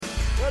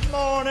Good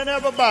morning,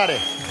 everybody.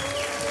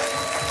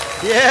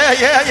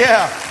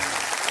 Yeah.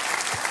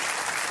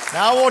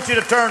 Now I want you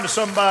to turn to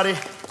somebody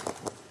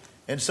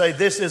and say,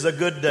 this is a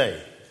good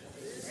day.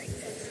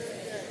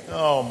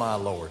 Oh, my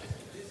Lord.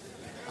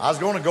 I was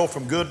going to go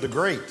from good to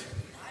great,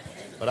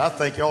 but I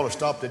think y'all have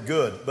stopped at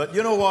good. But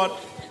you know what?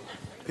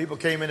 People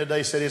came in today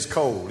and said it's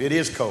cold. It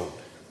is cold.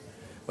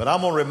 But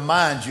I'm going to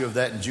remind you of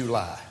that in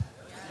July.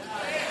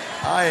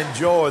 I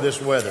enjoy this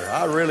weather.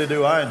 I really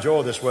do. I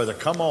enjoy this weather.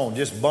 Come on,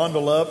 just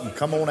bundle up and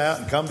come on out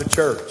and come to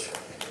church.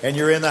 And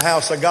you're in the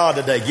house of God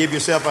today. Give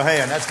yourself a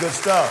hand. That's good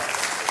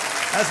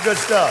stuff. That's good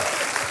stuff.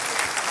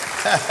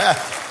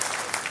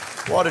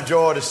 What a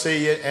joy to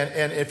see you.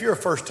 And if you're a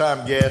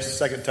first-time guest,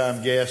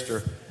 second-time guest,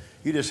 or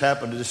you just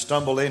happen to just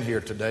stumble in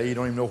here today, you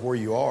don't even know where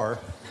you are,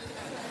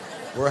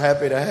 we're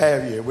happy to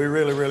have you. We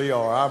really, really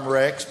are. I'm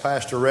Rex,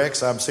 Pastor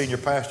Rex. I'm senior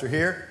pastor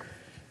here.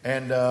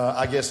 And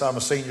I guess I'm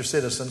a senior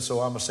citizen,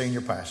 so I'm a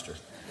senior pastor.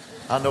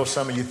 I know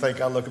some of you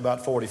think I look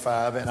about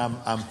 45, and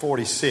I'm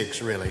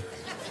 46, really.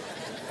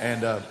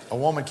 And a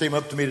woman came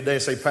up to me today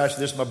and said,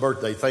 Pastor, this is my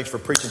birthday. Thanks for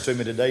preaching to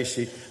me today.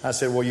 I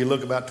said, well, you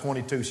look about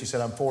 22. She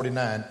said, I'm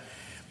 49.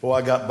 Boy,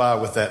 I got by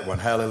with that one.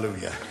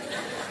 Hallelujah.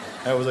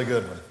 That was a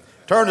good one.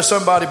 Turn to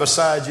somebody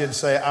beside you and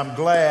say, I'm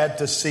glad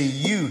to see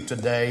you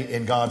today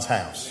in God's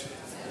house.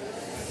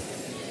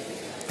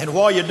 And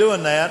while you're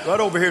doing that, right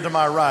over here to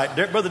my right,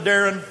 Brother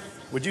Darren,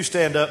 would you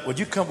stand up? Would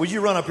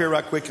you run up here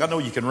right quick? I know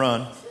you can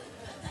run.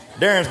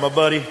 Darren's my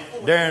buddy.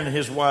 Darren and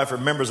his wife are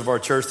members of our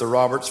church, the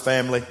Roberts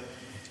family.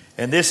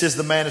 And this is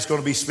the man that's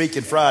going to be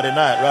speaking Friday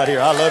night right here.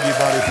 I love you,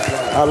 buddy.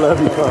 I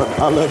love you,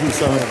 son. I love you,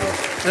 son.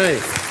 Hey,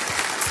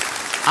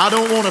 I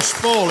don't want to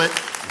spoil it,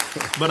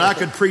 but I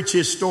could preach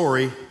his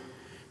story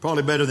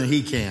probably better than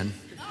he can.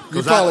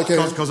 You probably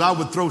can. Because I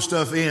would throw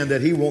stuff in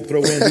that he won't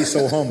throw in. He's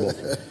so humble.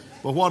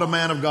 But what a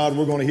man of God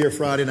we're going to hear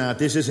Friday night.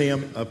 This is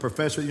him, a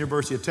professor at the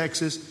University of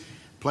Texas.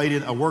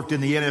 Worked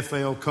in the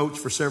NFL, coached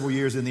for several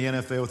years in the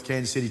NFL with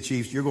Kansas City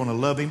Chiefs. You're going to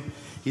love him.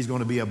 He's going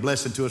to be a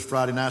blessing to us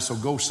Friday night, so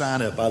go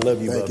sign up. I love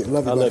you, buddy.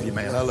 I love you,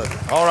 man. I love you.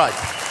 All right,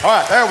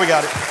 there we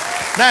got it.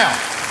 Now,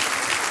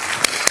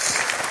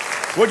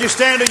 would you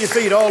stand on your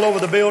feet all over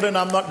the building?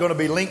 I'm not going to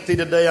be lengthy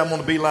today. I'm going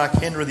to be like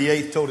Henry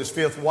VIII told his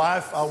fifth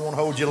wife. I won't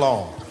hold you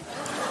long.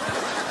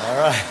 All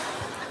right.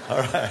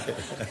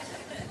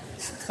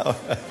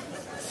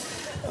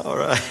 All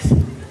right.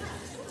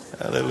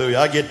 Hallelujah.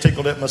 I get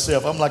tickled at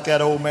myself. I'm like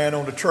that old man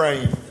on the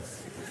train.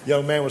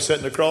 Young man was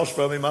sitting across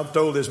from him. I've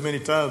told this many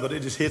times, but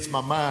it just hits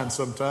my mind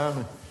sometimes.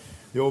 And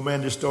the old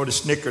man just started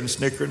snickering.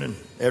 And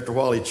after a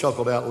while, he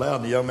chuckled out loud.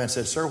 And the young man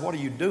said, sir, what are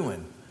you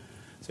doing?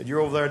 I said, you're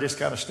over there just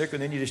kind of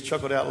snickering. Then you just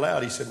chuckled out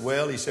loud. He said,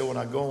 when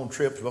I go on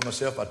trips by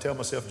myself, I tell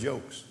myself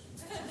jokes.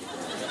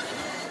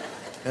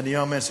 And the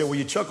young man said, well,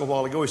 you chuckled a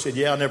while ago. He said,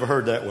 yeah, I never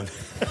heard that one.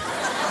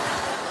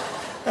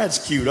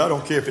 That's cute. I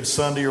don't care if it's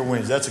Sunday or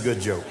Wednesday. That's a good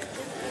joke.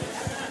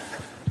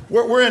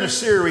 We're in a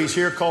series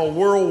here called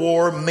World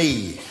War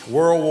Me.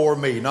 World War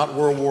Me, not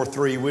World War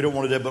III. We don't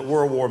want to do it, but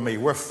World War Me.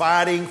 We're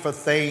fighting for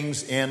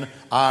things in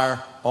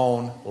our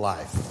own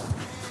life.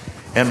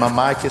 And my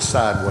mic is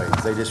sideways.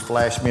 They just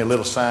flashed me a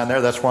little sign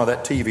there. That's why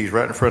that TV's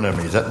right in front of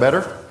me. Is that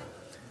better?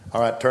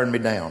 All right, turn me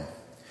down.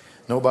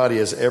 Nobody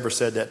has ever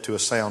said that to a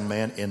sound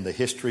man in the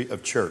history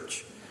of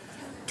church.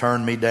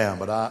 Turn me down,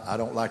 but I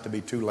don't like to be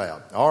too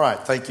loud. All right,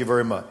 thank you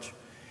very much.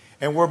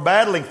 And we're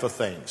battling for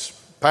things.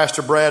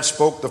 Pastor Brad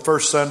spoke the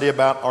first Sunday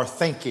about our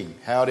thinking,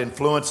 how it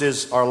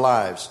influences our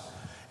lives.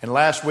 And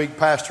last week,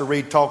 Pastor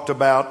Reed talked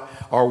about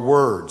our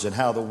words and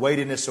how the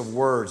weightiness of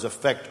words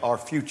affect our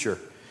future.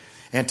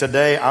 And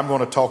today, I'm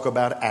going to talk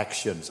about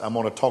actions.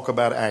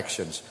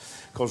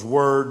 Because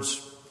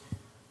words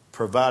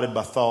provided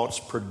by thoughts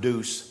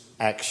produce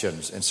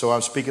actions. And so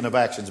I'm speaking of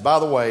actions. By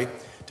the way,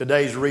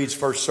 today's Reed's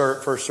first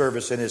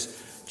service in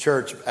his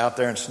church out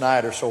there in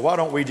Snyder. So why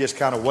don't we just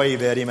kind of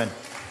wave at him, and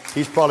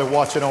he's probably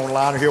watching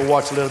online, or he'll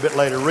watch a little bit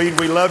later. Reed,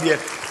 we love you.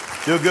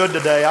 Do good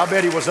today. I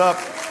bet he was up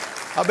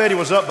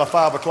by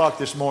 5 o'clock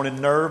this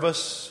morning,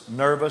 nervous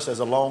as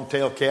a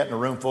long-tailed cat in a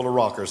room full of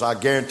rockers. I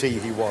guarantee you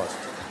he was.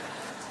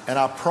 And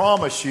I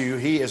promise you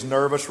he is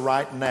nervous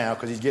right now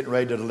because he's getting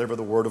ready to deliver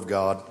the Word of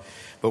God.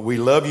 But we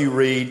love you,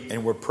 Reed,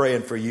 and we're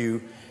praying for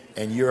you.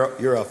 And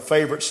you're a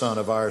favorite son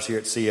of ours here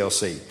at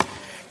CLC.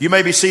 You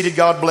may be seated.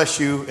 God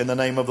bless you in the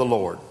name of the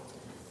Lord.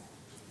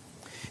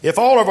 If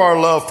all of our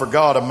love for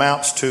God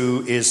amounts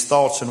to is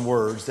thoughts and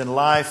words, then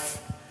life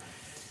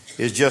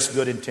is just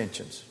good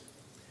intentions.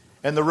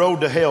 And the road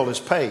to hell is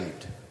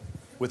paved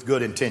with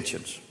good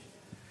intentions.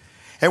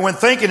 And when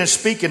thinking and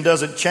speaking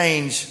doesn't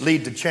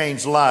lead to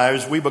changed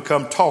lives, we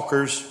become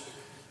talkers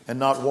and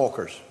not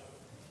walkers.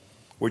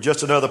 We're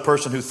just another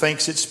person who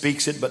thinks it,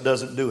 speaks it, but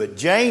doesn't do it.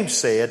 James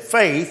said,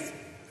 faith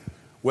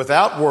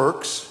without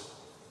works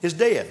is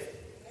dead.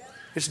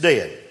 It's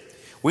dead.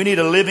 We need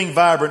a living,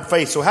 vibrant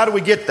faith. So how do we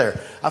get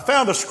there? I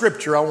found a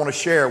scripture I want to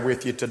share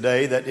with you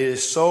today that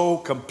is so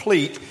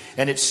complete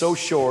and it's so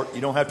short.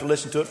 You don't have to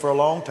listen to it for a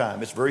long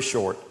time. It's very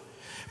short.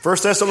 1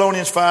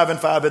 Thessalonians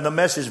 5:5 in the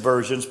Message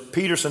versions,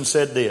 Peterson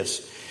said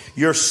this,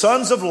 "You're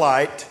sons of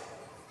light,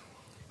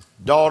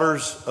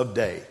 daughters of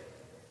day.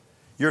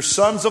 You're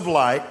sons of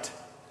light,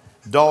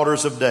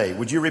 daughters of day.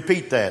 Would you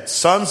repeat that?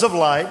 Sons of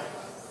light,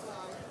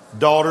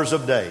 daughters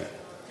of day.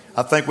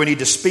 I think we need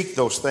to speak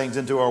those things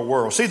into our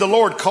world. See, the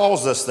Lord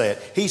calls us that.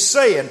 He's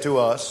saying to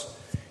us,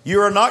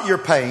 you are not your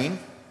pain.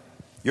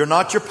 You're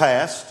not your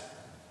past.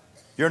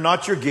 You're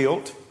not your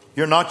guilt.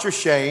 You're not your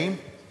shame.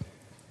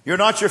 You're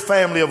not your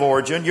family of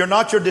origin. You're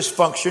not your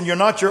dysfunction. You're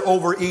not your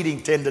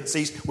overeating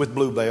tendencies with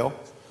Bluebell.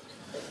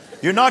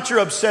 You're not your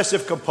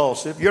obsessive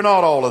compulsive. You're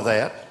not all of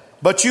that.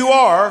 But you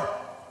are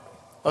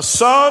a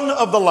son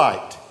of the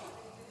light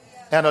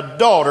and a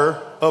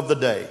daughter of the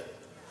day.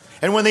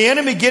 And when the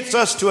enemy gets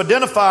us to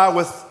identify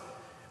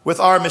with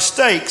our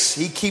mistakes,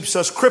 he keeps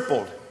us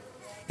crippled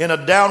in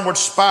a downward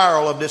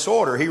spiral of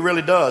disorder. He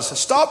really does.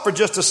 Stop for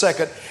just a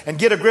second and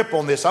get a grip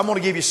on this. I'm going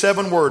to give you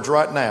 7 words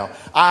right now.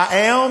 I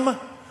am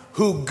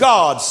who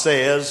God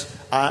says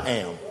I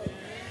am.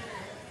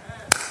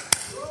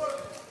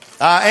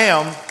 I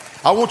am.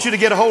 I want you to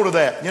get a hold of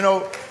that. You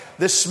know,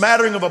 this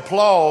smattering of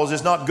applause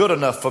is not good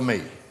enough for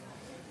me.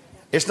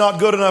 It's not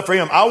good enough for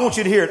him. I want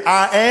you to hear it.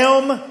 I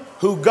am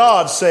who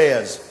God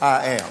says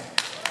I am.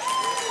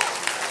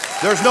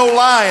 There's no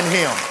lie in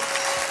him.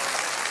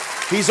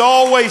 He's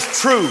always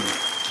true.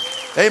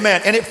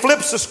 Amen. And it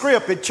flips the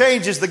script. It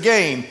changes the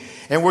game.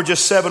 And we're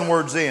just 7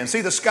 words in.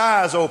 See, the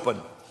sky is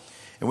open.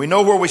 And we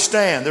know where we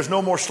stand. There's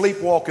no more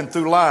sleepwalking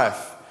through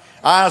life.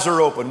 Eyes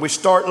are open. We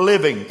start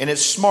living, and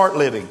it's smart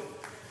living.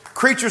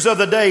 Creatures of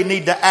the day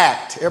need to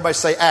act. Everybody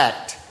say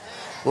act.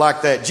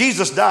 Like that.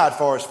 Jesus died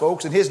for us,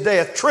 folks, and his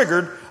death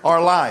triggered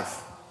our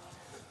life.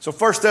 So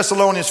 1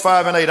 Thessalonians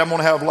 5 and 8, I'm going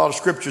to have a lot of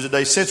scriptures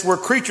today. Since we're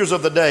creatures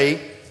of the day,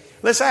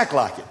 let's act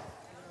like it.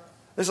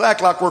 Let's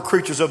act like we're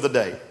creatures of the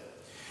day.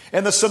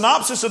 And the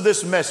synopsis of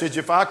this message,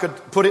 if I could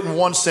put it in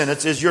one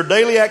sentence, is your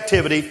daily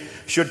activity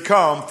should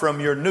come from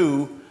your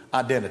new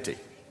identity.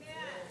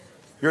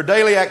 Your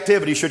daily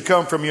activity should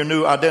come from your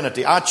new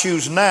identity. I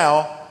choose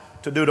now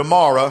to do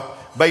tomorrow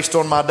based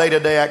on my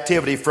day-to-day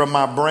activity from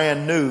my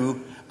brand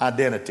new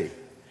identity.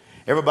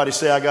 Everybody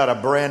say, I got a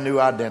brand new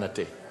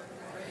identity.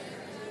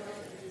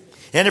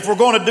 And if we're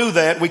going to do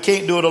that, we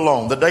can't do it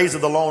alone. The days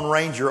of the Lone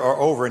Ranger are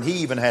over, and he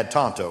even had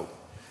Tonto.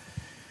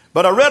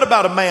 But I read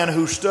about a man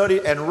who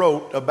studied and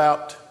wrote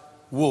about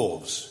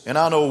wolves. And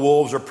I know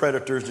wolves are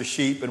predators to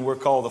sheep, and we're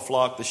called the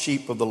flock, the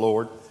sheep of the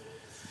Lord.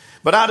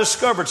 But I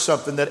discovered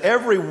something, that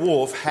every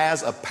wolf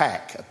has a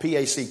pack, a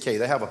P-A-C-K.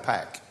 They have a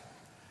pack.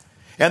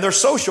 And they're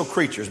social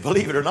creatures,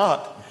 believe it or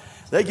not.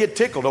 They get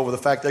tickled over the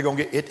fact they're going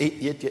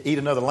to eat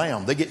another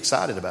lamb. They get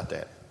excited about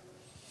that.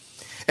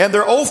 And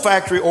their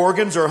olfactory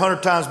organs are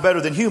 100 times better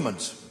than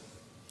humans.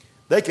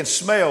 They can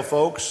smell,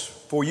 folks,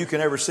 before you can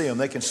ever see them.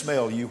 They can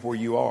smell you where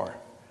you are.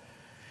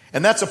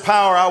 And that's a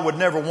power I would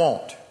never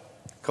want,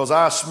 because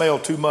I smell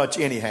too much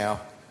anyhow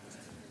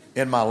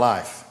in my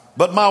life.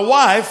 But my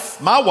wife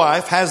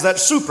has that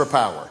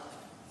superpower.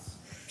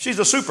 She's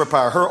a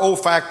superpower. Her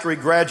olfactory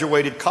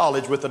graduated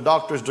college with a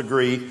doctor's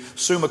degree,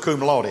 summa cum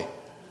laude.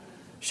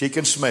 She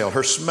can smell.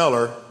 Her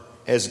smeller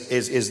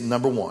is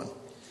number 1.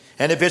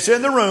 And if it's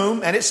in the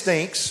room and it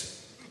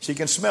stinks, she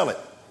can smell it.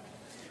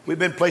 We've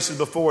been places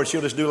before, and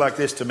she'll just do like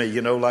this to me,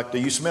 you know, like, do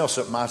you smell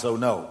something? I said, oh,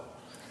 no.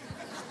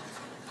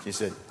 She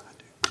said,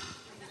 I do.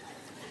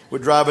 We're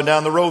driving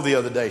down the road the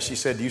other day. She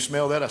said, do you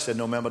smell that? I said,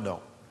 no, ma'am, I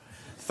don't.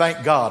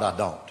 Thank God I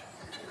don't.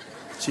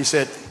 She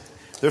said,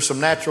 there's some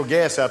natural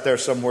gas out there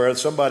somewhere.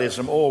 Somebody has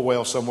some oil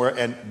well somewhere.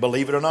 And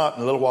believe it or not,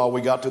 in a little while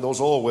we got to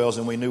those oil wells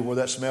and we knew where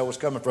that smell was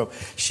coming from.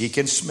 She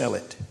can smell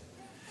it.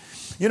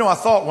 You know, I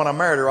thought when I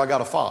married her, I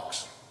got a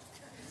fox.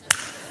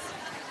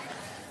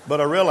 But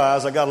I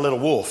realized I got a little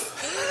wolf.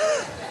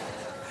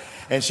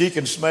 And she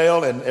can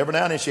smell, and every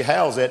now and then she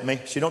howls at me.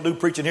 She don't do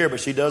preaching here,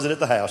 but she does it at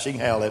the house. She can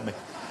howl at me.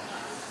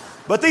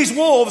 But these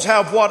wolves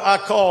have what I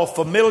call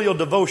familial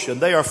devotion.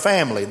 They are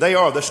family. They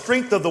are. The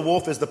strength of the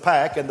wolf is the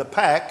pack, and the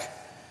pack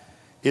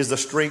is the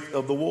strength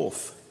of the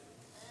wolf.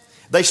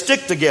 They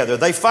stick together.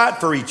 They fight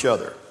for each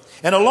other.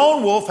 And a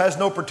lone wolf has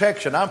no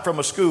protection. I'm from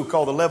a school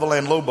called the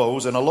Levelland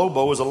Lobos, and a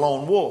Lobo is a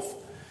lone wolf.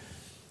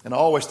 And I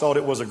always thought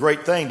it was a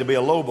great thing to be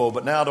a Lobo,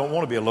 but now I don't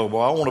want to be a Lobo.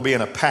 I want to be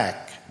in a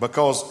pack,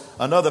 because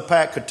another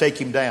pack could take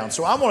him down.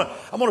 So I'm going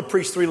to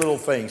preach 3 little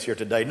things here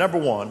today. Number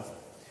 1,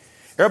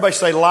 everybody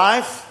say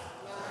life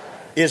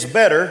is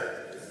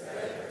better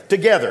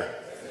together.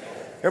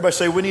 Everybody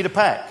say we need a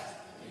pack.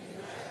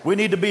 We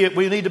need to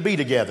be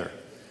together.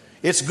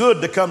 It's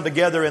good to come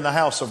together in the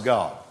house of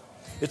God.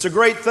 It's a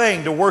great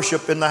thing to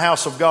worship in the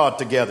house of God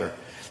together.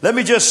 Let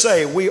me just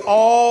say, we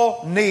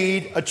all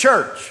need a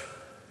church.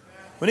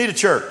 We need a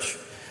church.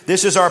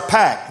 This is our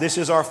pack. This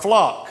is our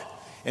flock.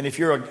 And if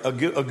you're a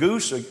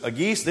goose, a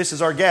geese, this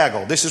is our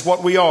gaggle. This is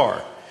what we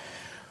are.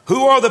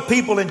 Who are the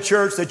people in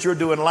church that you're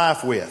doing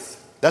life with?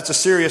 That's a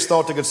serious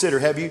thought to consider.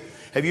 Have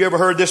you ever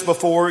heard this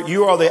before?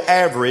 You are the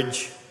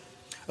average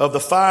of the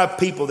 5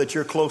 people that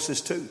you're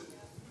closest to.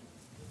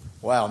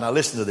 Wow, now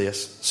listen to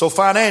this. So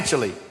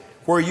financially,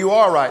 where you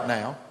are right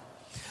now,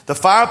 the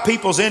 5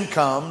 people's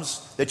incomes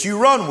that you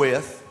run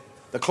with,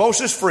 the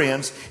closest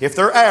friends, if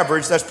they're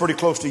average, that's pretty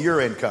close to your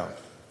income.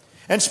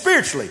 And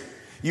spiritually,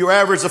 you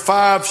average the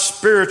 5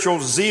 spiritual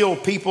zeal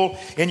people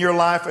in your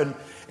life,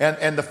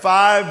 and the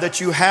 5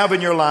 that you have in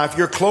your life,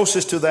 you're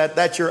closest to that.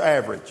 That's your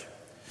average.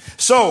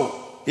 So,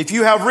 if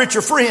you have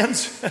richer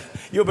friends,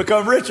 you'll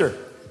become richer.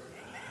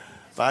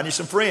 Find you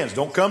some friends.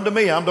 Don't come to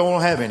me. I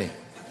don't have any.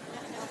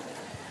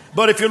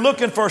 But if you're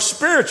looking for a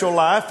spiritual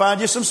life,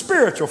 find you some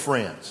spiritual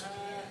friends.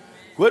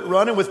 Quit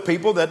running with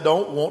people that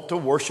don't want to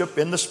worship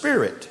in the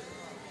Spirit.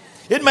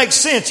 It makes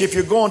sense if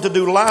you're going to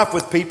do life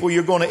with people,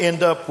 you're going to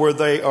end up where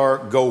they are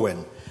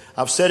going.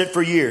 I've said it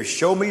for years.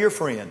 Show me your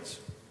friends,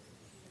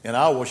 and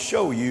I will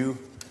show you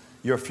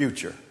your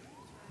future.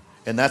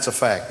 And that's a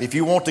fact. If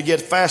you want to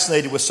get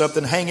fascinated with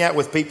something, hang out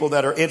with people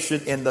that are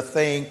interested in the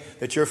thing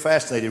that you're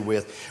fascinated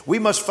with. We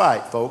must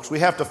fight, folks. We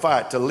have to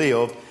fight to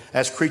live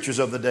as creatures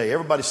of the day.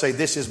 Everybody say,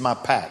 this is my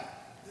pack.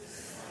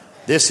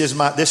 This is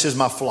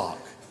my flock.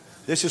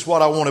 This is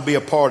what I want to be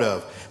a part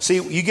of. See,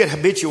 you get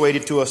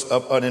habituated to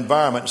an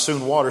environment, and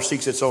soon water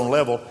seeks its own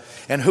level.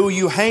 And who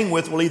you hang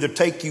with will either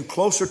take you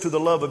closer to the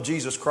love of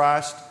Jesus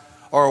Christ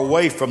or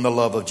away from the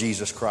love of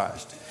Jesus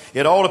Christ.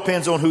 It all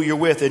depends on who you're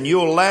with, and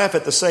you'll laugh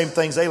at the same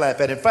things they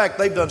laugh at. In fact,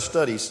 they've done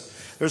studies.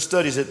 There's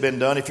studies that have been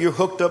done. If you're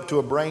hooked up to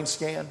a brain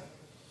scan,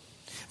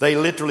 they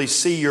literally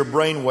see your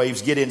brain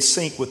waves get in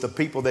sync with the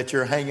people that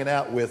you're hanging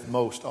out with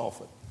most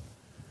often.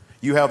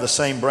 You have the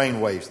same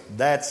brain waves.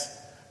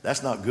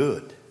 That's not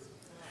good.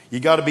 You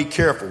got to be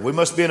careful. We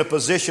must be in a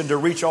position to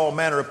reach all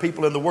manner of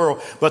people in the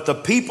world. But the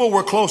people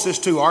we're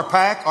closest to, our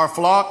pack, our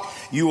flock,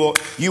 you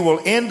will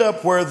end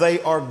up where they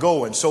are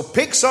going. So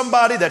pick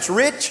somebody that's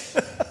rich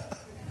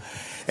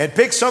and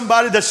pick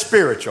somebody that's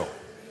spiritual.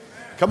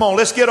 Come on,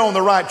 let's get on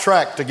the right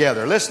track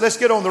together. Let's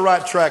get on the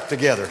right track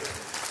together.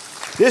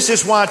 This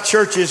is why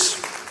churches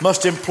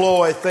must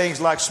employ things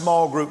like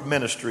small group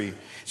ministry.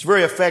 It's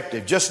very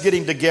effective. Just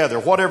getting together,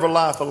 whatever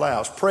life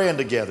allows, praying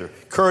together,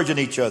 encouraging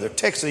each other,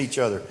 texting each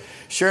other,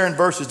 sharing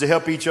verses to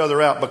help each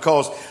other out,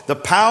 because the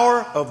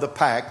power of the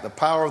pack, the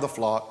power of the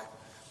flock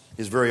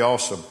is very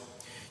awesome.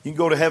 You can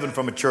go to heaven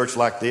from a church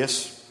like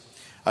this.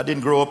 I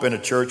didn't grow up in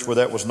a church where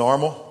that was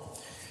normal,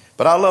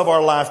 but I love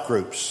our life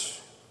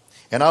groups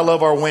and I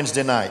love our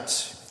Wednesday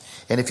nights.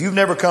 And if you've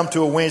never come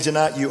to a Wednesday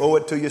night, you owe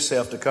it to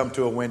yourself to come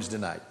to a Wednesday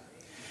night.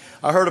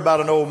 I heard about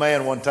an old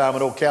man one time,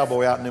 an old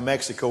cowboy out in New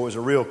Mexico. It was a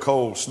real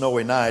cold,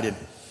 snowy night, and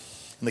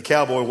the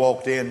cowboy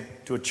walked in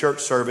to a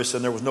church service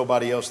and there was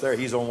nobody else there.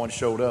 He's the only one that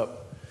showed up.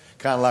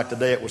 Kind of like the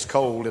day it was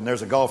cold, and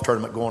there's a golf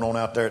tournament going on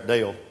out there at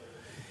Dale.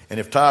 And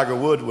if Tiger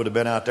Woods would have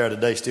been out there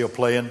today still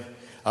playing,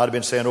 I'd have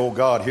been saying, oh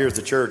God, here's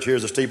the church,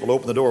 here's the steeple,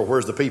 open the door,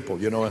 where's the people,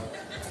 you know.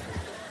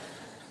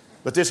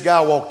 But this guy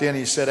walked in and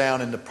he sat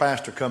down, and the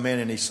pastor come in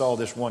and he saw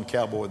this one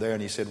cowboy there,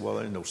 and he said, well,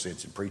 there's no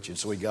sense in preaching.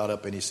 So he got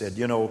up and he said,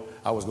 you know,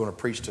 I was going to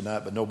preach tonight,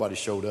 but nobody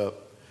showed up.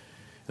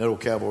 And that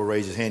old cowboy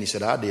raised his hand. He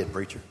said, I did,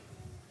 preacher.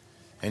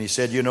 And he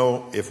said, you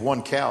know, if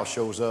one cow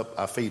shows up,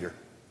 I feed her.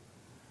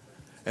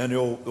 And the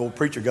old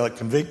preacher got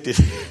convicted.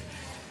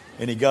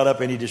 And he got up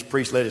and he just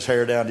preached, let his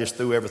hair down, just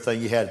threw everything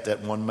he had at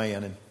that one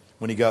man. And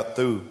when he got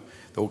through,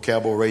 the old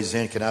cowboy raised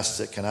his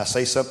hand. Can I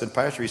say something,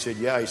 Pastor? He said,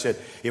 yeah. He said,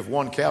 if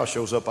one cow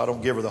shows up, I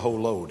don't give her the whole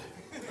load.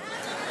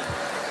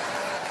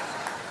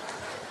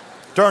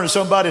 Turn to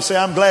somebody and say,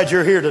 I'm glad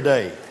you're here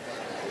today.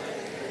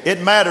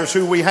 It matters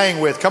who we hang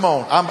with. Come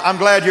on. I'm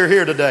glad you're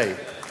here today.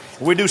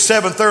 We do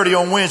 7:30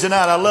 on Wednesday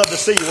night. I love to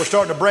see you. We're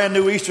starting a brand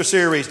new Easter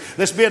series.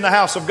 Let's be in the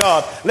house of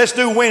God. Let's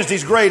do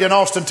Wednesdays great in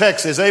Austin,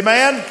 Texas.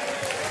 Amen?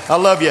 I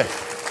love you.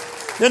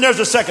 Then there's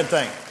a second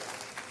thing.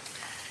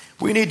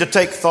 We need to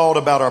take thought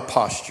about our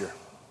posture.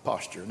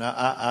 Posture.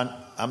 Now,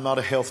 I'm not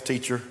a health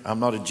teacher. I'm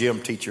not a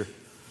gym teacher.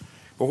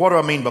 But what do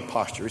I mean by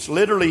posture? It's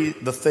literally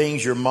the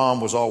things your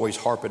mom was always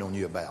harping on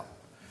you about.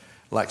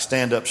 Like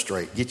stand up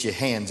straight. Get your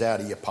hands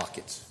out of your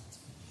pockets.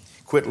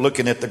 Quit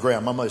looking at the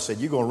ground. My mother said,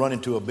 you're going to run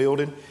into a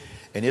building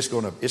and it's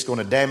going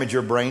to damage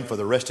your brain for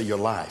the rest of your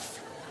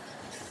life.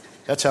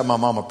 That's how my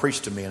mama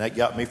preached to me, and that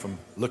got me from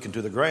looking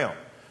to the ground.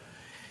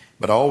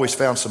 But I always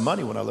found some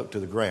money when I looked to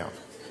the ground.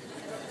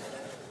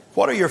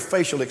 What are your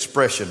facial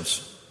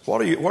expressions?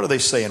 What are they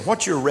saying?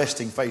 What's your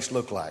resting face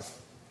look like?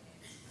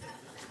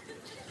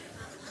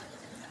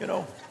 You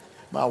know,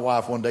 my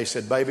wife one day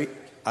said, baby,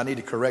 I need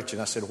a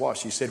correction. I said, what?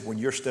 She said, when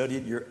you're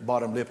studying, your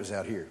bottom lip is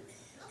out here.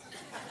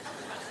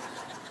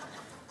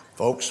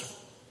 Folks,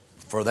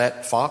 for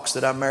that fox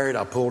that I married,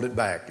 I pulled it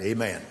back.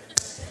 Amen.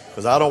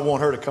 Because I don't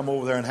want her to come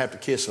over there and have to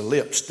kiss a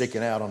lip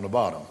sticking out on the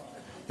bottom.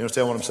 You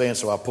understand what I'm saying?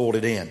 So I pulled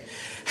it in.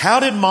 How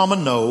did Mama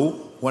know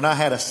when I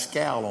had a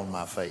scowl on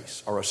my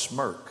face or a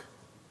smirk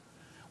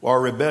or a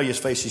rebellious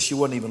face? She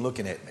wasn't even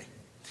looking at me.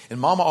 And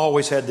Mama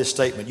always had this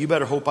statement, you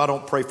better hope I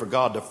don't pray for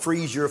God to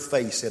freeze your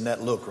face in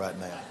that look right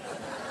now.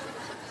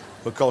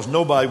 Because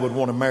nobody would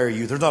want to marry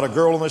you. There's not a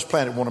girl on this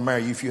planet want to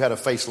marry you if you had a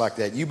face like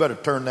that. You better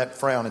turn that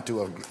frown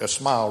into a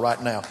smile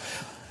right now.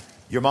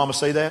 Your mama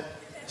say that?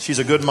 She's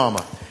a good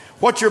mama.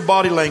 What's your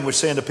body language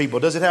saying to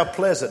people? Does it have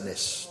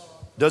pleasantness?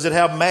 Does it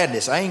have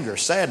madness, anger,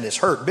 sadness,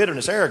 hurt,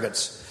 bitterness,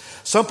 arrogance?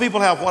 Some people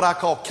have what I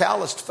call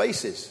calloused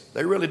faces.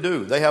 They really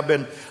do. They have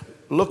been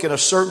looking a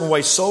certain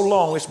way so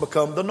long it's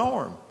become the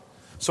norm.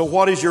 So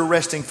what is your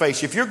resting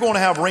face? If you're going to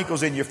have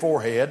wrinkles in your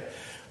forehead,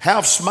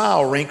 have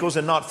smile wrinkles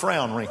and not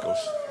frown wrinkles.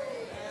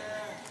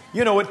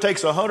 You know, it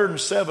takes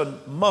 107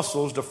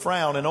 muscles to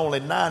frown and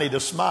only 90 to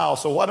smile.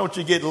 So why don't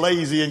you get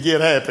lazy and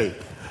get happy?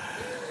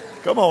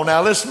 Come on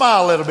now, let's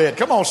smile a little bit.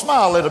 Come on,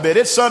 smile a little bit.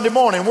 It's Sunday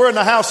morning. We're in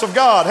the house of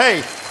God.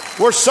 Hey,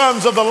 we're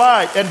sons of the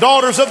light and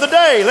daughters of the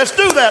day. Let's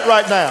do that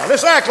right now.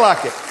 Let's act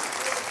like it.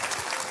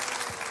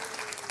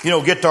 You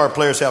know, guitar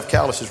players have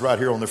calluses right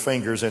here on their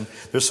fingers, and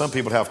there's some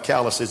people have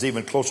calluses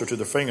even closer to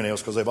their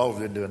fingernails because they've always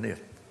been doing this.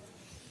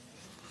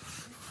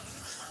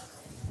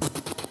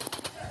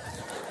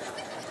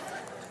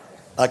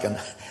 Like an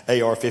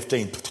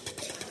AR-15.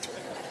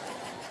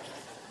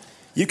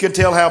 You can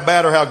tell how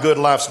bad or how good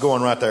life's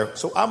going right there.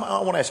 So I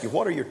want to ask you,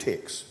 what are your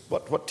tics?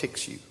 What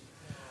ticks you?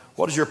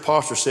 What does your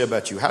posture say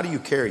about you? How do you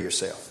carry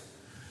yourself?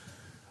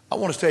 I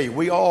want to tell you,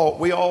 we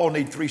all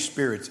need three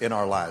spirits in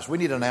our lives. We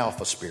need an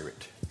alpha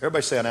spirit.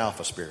 Everybody say an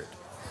alpha spirit.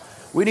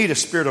 We need a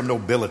spirit of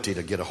nobility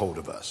to get a hold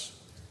of us.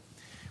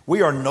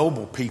 We are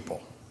noble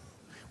people.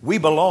 We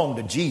belong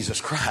to Jesus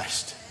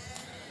Christ.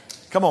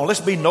 Come on, let's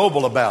be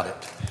noble about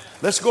it.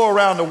 Let's go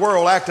around the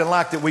world acting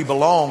like that we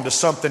belong to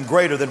something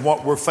greater than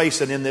what we're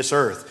facing in this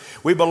earth.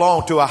 We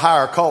belong to a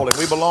higher calling.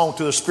 We belong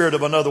to the spirit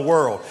of another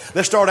world.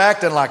 Let's start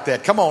acting like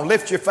that. Come on,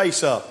 lift your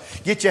face up.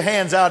 Get your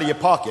hands out of your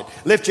pocket.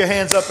 Lift your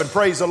hands up and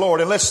praise the Lord.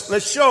 And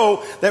let's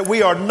show that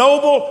we are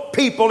noble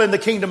people in the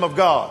kingdom of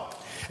God.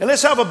 And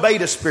let's have a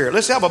beta spirit.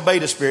 Let's have a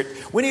beta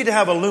spirit. We need to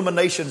have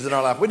illuminations in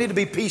our life. We need to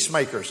be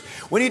peacemakers.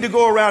 We need to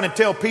go around and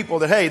tell people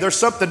that, hey, there's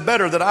something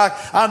better that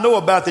I know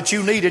about that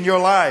you need in your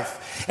life.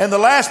 And the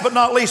last but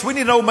not least, we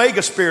need an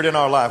omega spirit in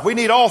our life. We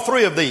need all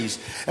three of these.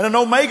 And an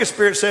omega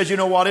spirit says, you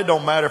know what, it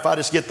don't matter if I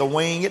just get the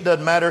wing. It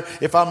doesn't matter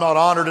if I'm not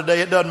honored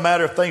today. It doesn't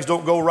matter if things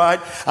don't go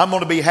right. I'm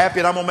going to be happy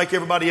and I'm going to make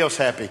everybody else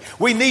happy.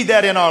 We need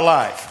that in our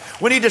life.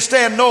 We need to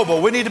stand noble.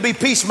 We need to be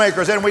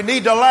peacemakers, and we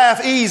need to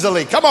laugh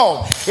easily. Come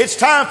on. It's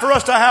time for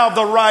us to have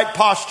the right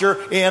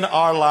posture in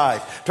our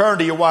life. Turn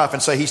to your wife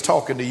and say, he's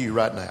talking to you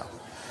right now.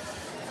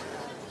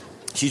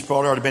 She's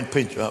probably already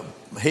been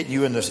hitting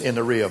you in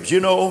the ribs. You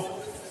know,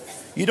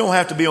 you don't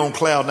have to be on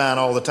cloud nine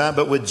all the time,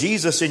 but with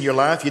Jesus in your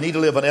life, you need to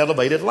live an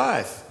elevated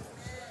life.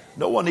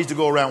 No one needs to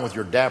go around with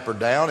your dapper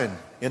down and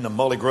in the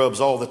mully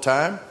grubs all the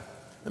time.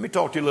 Let me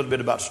talk to you a little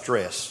bit about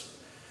stress.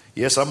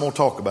 Yes, I'm going to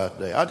talk about it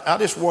today. I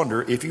just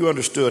wonder if you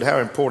understood how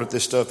important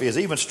this stuff is,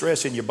 even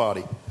stress in your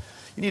body.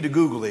 You need to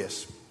Google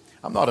this.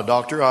 I'm not a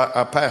doctor.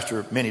 I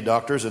pastor many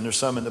doctors, and there's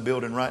some in the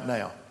building right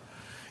now.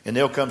 And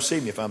they'll come see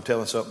me if I'm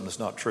telling something that's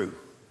not true.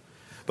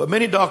 But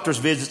many doctors'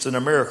 visits in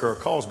America are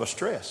caused by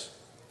stress.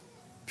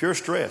 Pure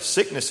stress.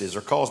 Sicknesses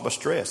are caused by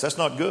stress. That's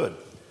not good.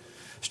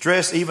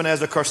 Stress even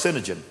as a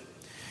carcinogen.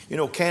 You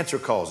know, cancer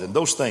causing,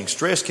 those things.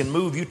 Stress can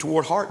move you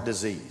toward heart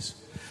disease.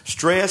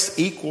 Stress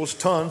equals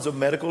tons of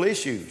medical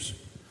issues.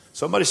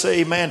 Somebody say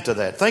amen to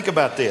that. Think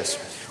about this.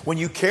 When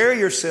you carry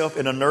yourself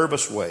in a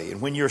nervous way, and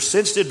when you're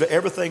sensitive to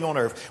everything on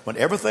earth, when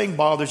everything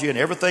bothers you and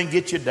everything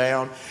gets you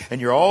down, and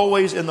you're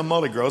always in the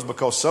mully grubs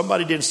because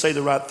somebody didn't say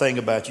the right thing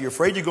about you, you're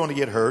afraid you're going to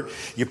get hurt,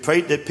 you're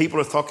afraid that people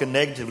are talking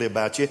negatively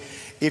about you.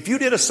 If you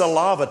did a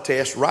saliva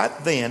test right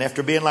then,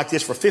 after being like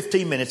this for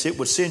 15 minutes, it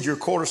would send your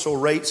cortisol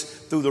rates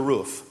through the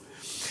roof.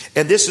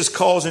 And this is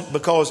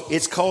because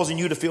it's causing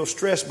you to feel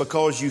stressed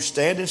because you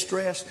stand in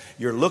stress,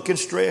 you're looking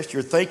stressed,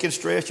 you're thinking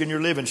stressed, and you're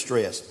living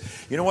stressed.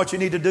 You know what you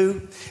need to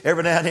do?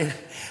 Every now and then,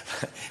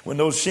 when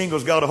those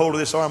shingles got a hold of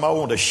this arm, I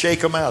want to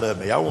shake them out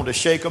of me. I want to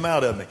shake them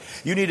out of me.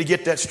 You need to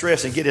get that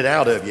stress and get it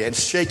out of you and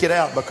shake it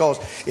out, because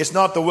it's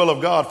not the will of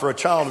God for a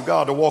child of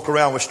God to walk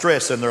around with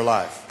stress in their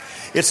life.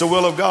 It's the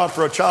will of God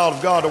for a child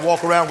of God to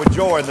walk around with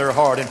joy in their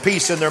heart and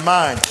peace in their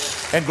mind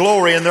and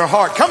glory in their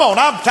heart. Come on,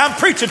 I'm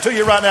preaching to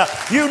you right now.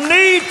 You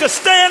need to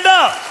stand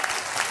up.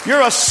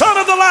 You're a son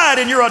of the light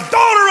and you're a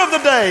daughter of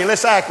the day.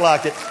 Let's act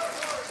like it.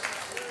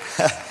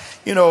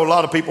 You know, a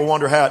lot of people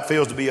wonder how it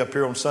feels to be up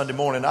here on Sunday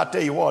morning. I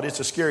tell you what, it's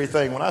a scary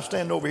thing. When I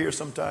stand over here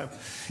sometime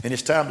and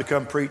it's time to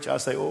come preach, I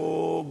say,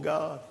 oh,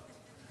 God.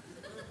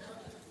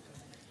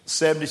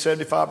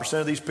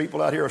 75% of these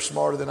people out here are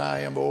smarter than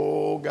I am.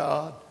 Oh,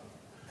 God.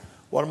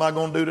 What am I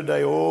going to do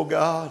today? Oh,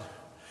 God.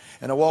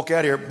 And I walk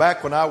out here.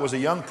 Back when I was a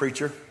young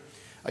preacher,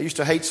 I used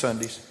to hate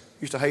Sundays.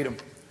 Used to hate them.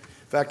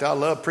 In fact, I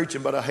loved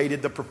preaching, but I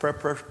hated the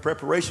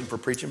preparation for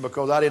preaching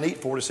because I didn't eat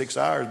 4 to 6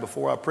 hours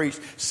before I preached,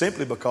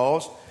 simply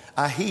because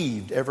I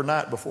heaved every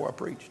night before I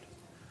preached.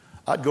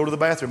 I'd go to the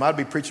bathroom. I'd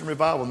be preaching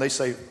revival, and they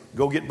say,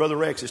 go get Brother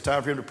Rex. It's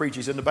time for him to preach.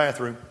 He's in the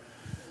bathroom.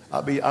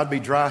 I'd be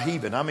dry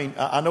heaving. I mean,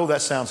 I know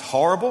that sounds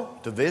horrible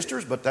to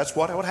visitors, but that's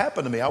what would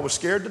happen to me. I was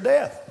scared to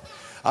death.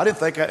 I didn't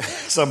think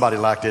somebody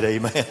liked it.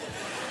 Amen.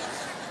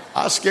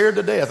 I was scared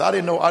to death. I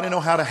didn't know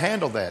how to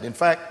handle that. In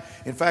fact,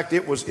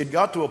 it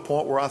got to a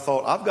point where I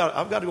thought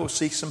I've got to go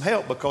seek some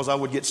help, because I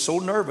would get so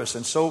nervous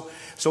and so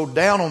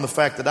down on the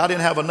fact that I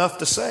didn't have enough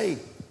to say.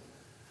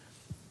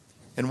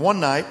 And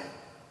one night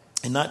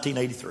in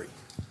 1983,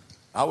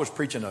 I was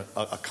preaching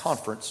a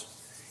conference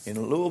in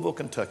Louisville,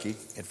 Kentucky,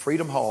 at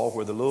Freedom Hall,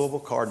 where the Louisville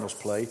Cardinals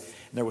play. And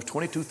there was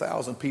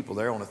 22,000 people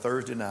there on a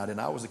Thursday night, and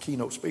I was the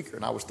keynote speaker,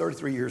 and I was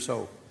 33 years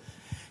old.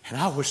 And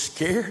I was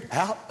scared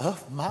out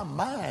of my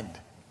mind.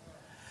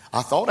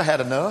 I thought I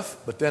had enough,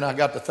 but then I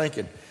got to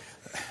thinking,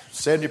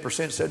 70%,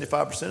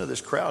 75% of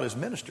this crowd is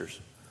ministers.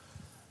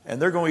 And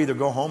they're going to either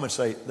go home and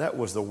say, that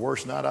was the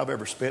worst night I've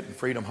ever spent in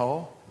Freedom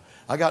Hall.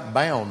 I got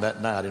bound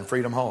that night in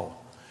Freedom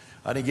Hall.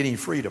 I didn't get any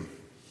freedom.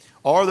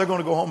 Or they're going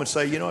to go home and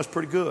say, it's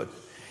pretty good.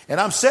 And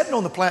I'm sitting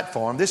on the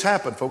platform. This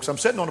happened, folks. I'm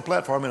sitting on the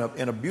platform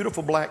in a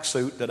beautiful black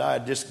suit that I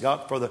had just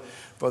got for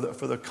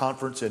the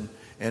conference. And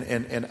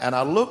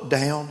I looked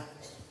down,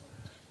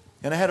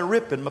 and I had a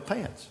rip in my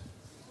pants.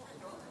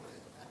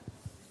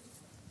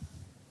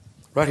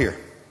 Right here.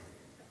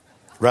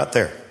 Right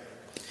there.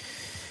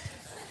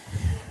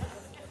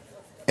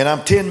 And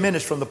I'm 10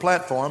 minutes from the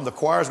platform. The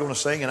choir's going to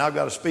sing, and I've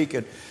got to speak.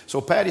 And so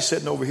Patty's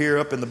sitting over here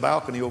up in the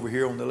balcony over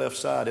here on the left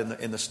side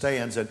in the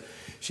stands. And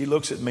she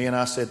looks at me, and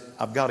I said,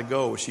 I've got to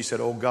go. She said,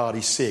 oh, God,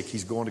 he's sick.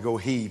 He's going to go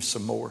heave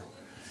some more.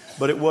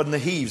 But it wasn't the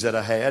heaves that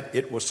I had.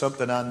 It was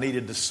something I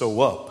needed to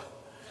sew up.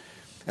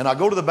 And I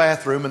go to the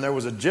bathroom, and there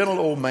was a gentle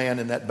old man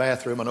in that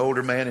bathroom, an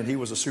older man, and he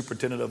was a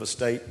superintendent of a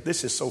state.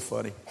 This is so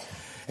funny.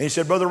 And he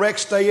said, Brother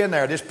Rex, stay in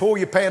there. Just pull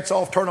your pants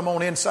off, turn them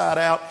on inside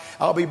out.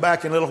 I'll be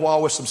back in a little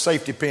while with some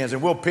safety pins,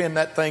 and we'll pin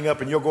that thing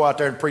up, and you'll go out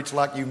there and preach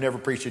like you've never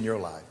preached in your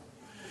life.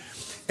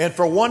 And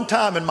for one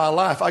time in my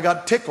life, I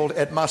got tickled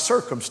at my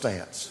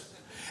circumstance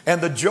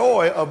and the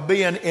joy of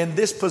being in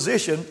this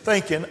position,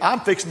 thinking I'm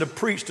fixing to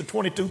preach to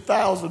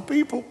 22,000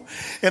 people,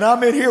 and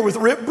I'm in here with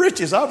ripped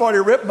breeches. I've already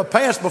ripped my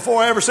pants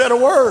before I ever said a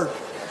word.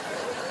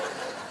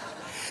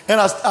 And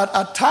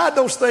I tied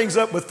those things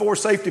up with 4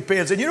 safety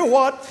pins. And you know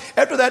what?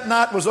 After that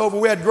night was over,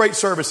 we had great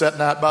service that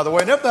night, by the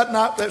way. And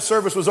after that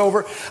service was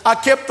over, I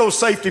kept those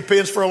safety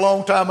pins for a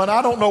long time. And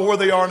I don't know where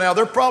they are now.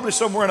 They're probably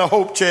somewhere in a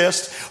hope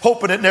chest,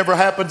 hoping it never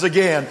happens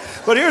again.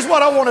 But here's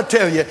what I want to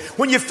tell you.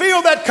 When you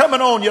feel that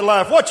coming on your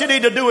life, what you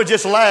need to do is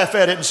just laugh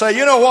at it and say,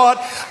 you know what?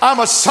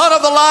 I'm a son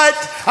of the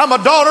light. I'm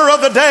a daughter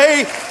of the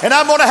day. And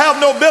I'm going to have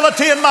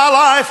nobility in my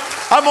life.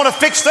 I'm going to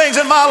fix things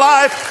in my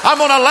life. I'm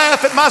going to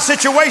laugh at my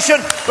situation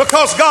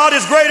because God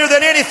is greater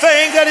than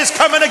anything that is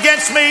coming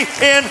against me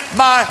in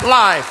my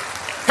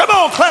life. Come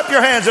on, clap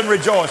your hands and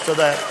rejoice to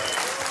that.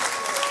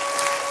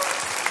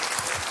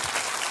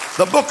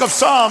 The book of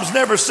Psalms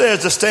never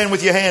says to stand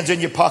with your hands in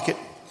your pocket,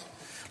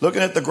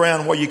 looking at the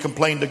ground while you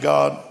complain to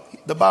God.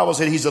 The Bible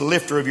said he's a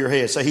lifter of your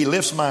head. Say, he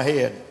lifts my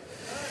head.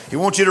 He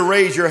wants you to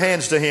raise your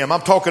hands to him.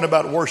 I'm talking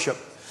about worship.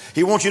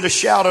 He wants you to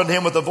shout on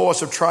him with a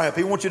voice of triumph.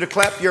 He wants you to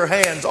clap your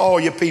hands, all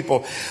you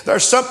people.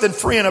 There's something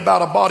freeing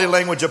about a body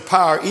language of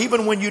power.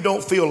 Even when you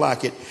don't feel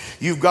like it,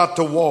 you've got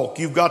to walk.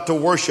 You've got to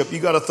worship.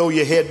 You've got to throw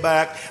your head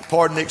back.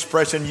 Pardon the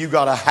expression. You've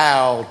got to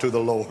howl to the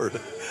Lord.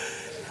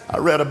 I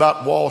read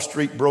about Wall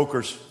Street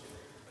brokers.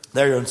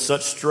 They're in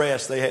such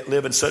stress. They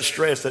live in such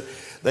stress that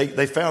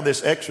they found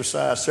this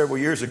exercise several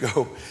years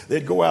ago.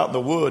 They'd go out in the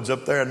woods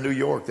up there in New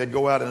York. They'd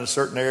go out in a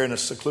certain area, in a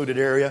secluded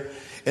area,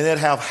 and they'd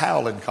have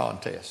howling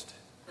contests.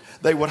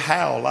 They would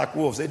howl like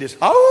wolves. They just,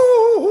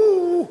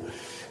 oh,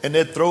 and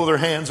they'd throw their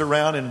hands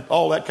around and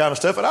all that kind of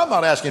stuff. And I'm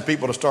not asking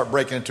people to start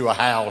breaking into a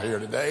howl here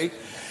today.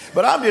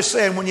 But I'm just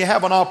saying when you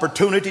have an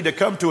opportunity to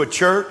come to a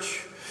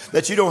church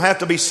that you don't have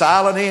to be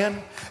silent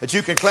in, that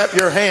you can clap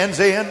your hands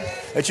in,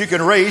 that you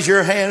can raise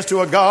your hands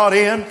to a God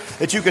in,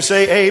 that you can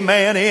say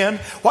amen in.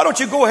 Why don't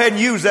you go ahead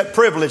and use that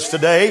privilege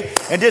today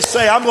and just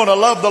say, I'm going to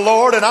love the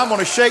Lord and I'm going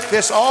to shake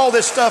all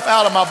this stuff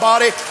out of my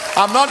body.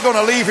 I'm not going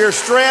to leave here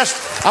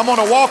stressed. I'm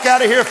going to walk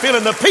out of here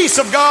feeling the peace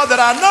of God that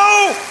I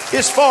know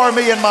is for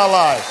me in my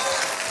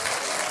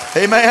life.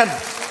 Amen.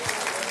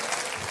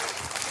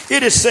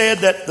 It is said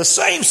that the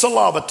same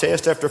saliva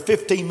test after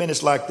 15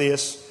 minutes like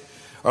this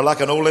are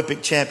like an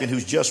Olympic champion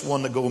who's just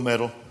won the gold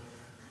medal.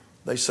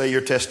 They say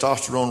your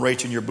testosterone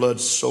rates in your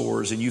blood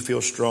soars and you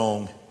feel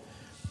strong.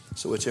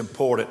 So it's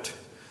important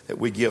that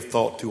we give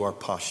thought to our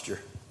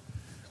posture.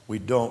 We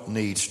don't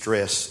need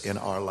stress in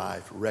our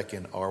life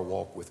wrecking our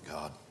walk with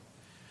God.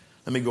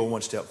 Let me go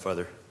one step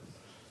further.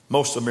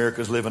 Most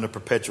Americans live in a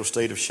perpetual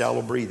state of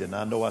shallow breathing.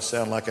 I know I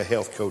sound like a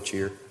health coach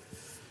here.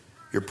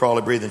 You're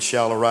probably breathing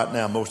shallow right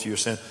now. Most of you are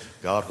saying,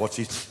 God, what's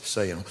he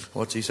saying?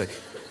 What's he saying?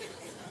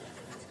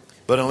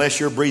 But unless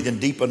you're breathing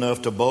deep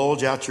enough to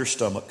bulge out your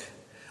stomach,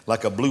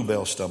 like a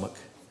bluebell stomach,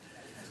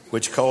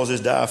 which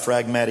causes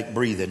diaphragmatic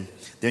breathing,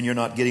 then you're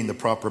not getting the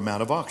proper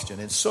amount of oxygen.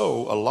 And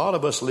so a lot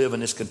of us live in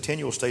this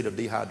continual state of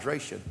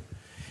dehydration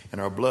and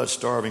our blood's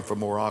starving for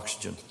more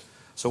oxygen.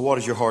 So what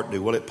does your heart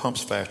do? Well, it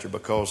pumps faster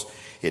because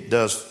it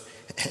does.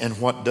 And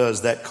what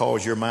does that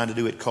cause your mind to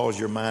do? It causes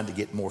your mind to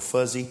get more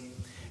fuzzy.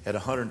 At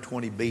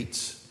 120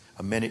 beats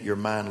a minute, your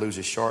mind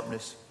loses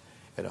sharpness.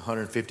 At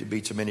 150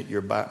 beats a minute,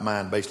 your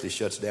mind basically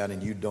shuts down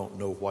and you don't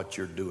know what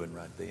you're doing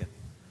right then.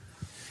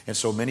 And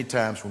so many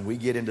times when we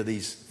get into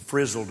these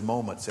frizzled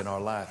moments in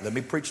our life, let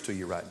me preach to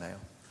you right now.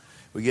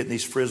 We get in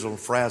these frizzled,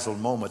 frazzled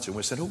moments and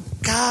we're saying, oh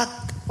God,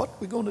 what are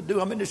we going to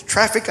do? I'm in this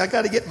traffic. I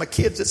got to get my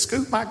kids at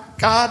school. My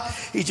God,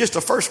 he's just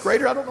a first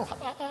grader. I don't know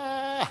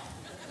how.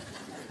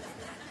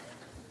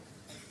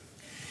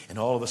 And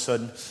all of a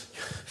sudden,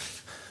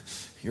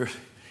 you're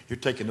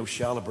taking those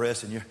shallow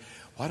breaths, and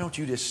why don't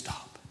you just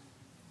stop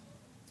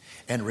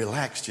and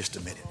relax just a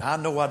minute? I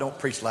know I don't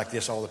preach like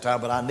this all the time,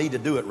 but I need to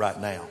do it right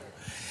now.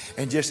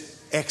 And just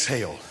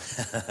exhale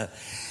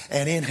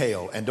and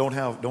inhale, and don't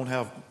have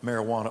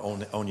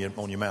marijuana on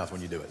your mouth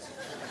when you do it.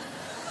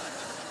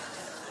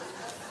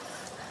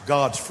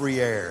 God's free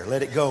air.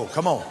 Let it go.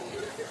 Come on.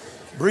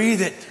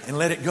 Breathe it and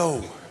let it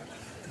go.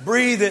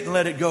 Breathe it and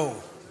let it go.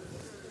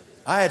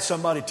 I had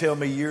somebody tell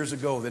me years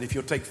ago that if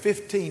you'll take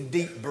 15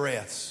 deep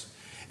breaths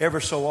ever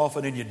so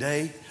often in your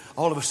day,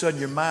 all of a sudden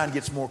your mind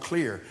gets more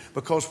clear.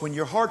 Because when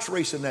your heart's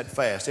racing that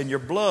fast and your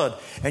blood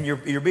and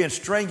you're being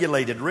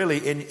strangulated really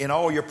in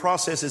all your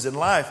processes in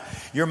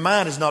life, your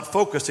mind is not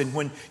focused. And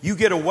when you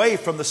get away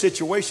from the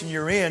situation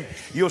you're in,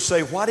 you'll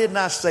say, why didn't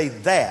I say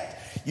that?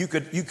 You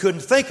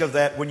couldn't think of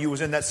that when you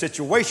was in that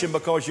situation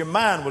because your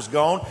mind was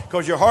gone,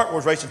 because your heart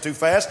was racing too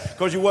fast,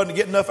 because you wasn't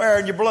getting enough air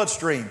in your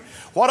bloodstream.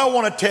 What I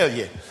want to tell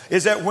you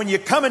is that when you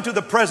come into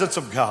the presence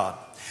of God,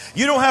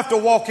 you don't have to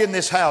walk in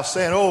this house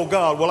saying, oh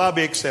God, will I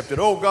be accepted?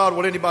 Oh God,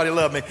 will anybody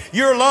love me?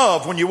 You're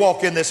loved when you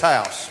walk in this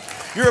house.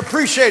 You're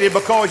appreciated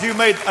because you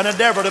made an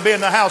endeavor to be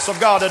in the house of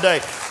God today.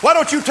 Why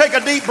don't you take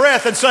a deep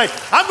breath and say,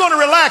 I'm going to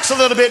relax a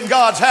little bit in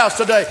God's house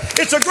today.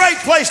 It's a great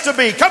place to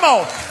be. Come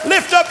on,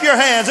 lift up your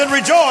hands and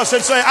rejoice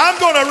and say, I'm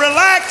going to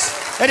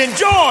relax and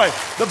enjoy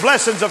the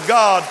blessings of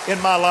God in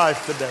my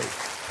life today.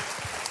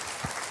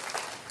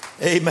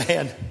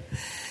 Amen.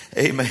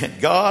 Amen.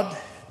 God,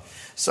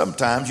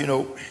 sometimes,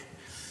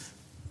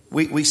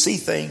 we see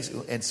things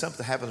and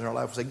something happens in our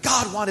life. We say,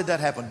 God, why did that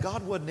happen?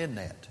 God wasn't in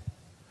that.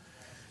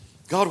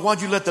 God,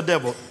 why'd you let the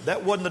devil?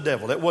 That wasn't the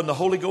devil. That wasn't the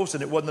Holy Ghost,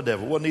 and it wasn't the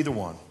devil. It wasn't either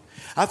one.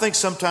 I think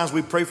sometimes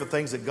we pray for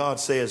things that God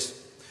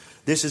says,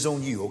 this is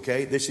on you,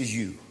 okay? This is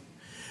you.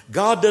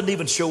 God doesn't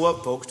even show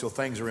up, folks, till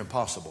things are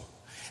impossible.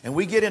 And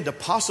we get into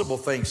possible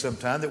things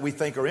sometimes that we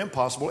think are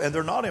impossible, and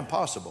they're not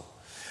impossible.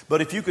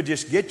 But if you could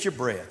just get your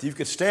breath, you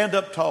could stand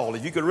up tall,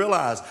 if you could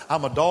realize,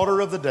 I'm a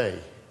daughter of the day.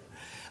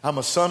 I'm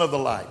a son of the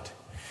light.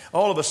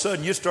 All of a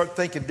sudden, you start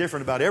thinking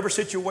different about every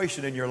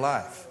situation in your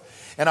life.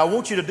 And I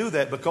want you to do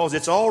that because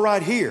it's all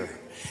right here.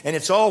 And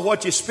it's all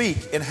what you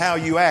speak and how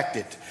you act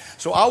it.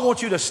 So I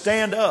want you to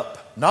stand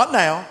up, not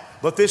now,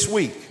 but this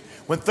week,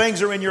 when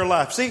things are in your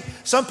life. See,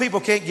 some people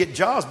can't get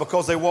jobs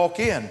because they walk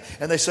in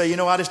and they say,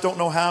 I just don't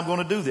know how I'm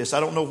going to do this. I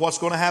don't know what's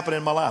going to happen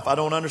in my life. I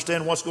don't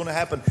understand what's going to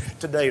happen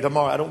today,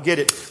 tomorrow. I don't get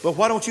it. But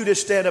why don't you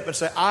just stand up and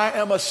say, I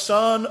am a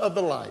son of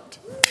the light.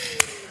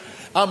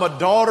 I'm a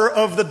daughter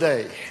of the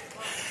day.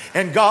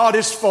 And God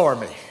is for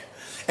me.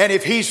 And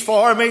if He's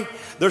for me,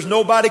 there's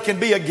nobody can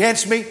be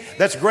against me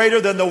that's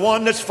greater than the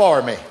one that's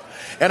for me.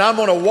 And I'm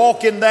going to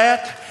walk in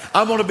that.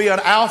 I'm going to be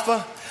an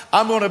alpha.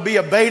 I'm going to be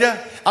a beta.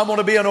 I'm going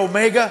to be an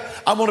omega.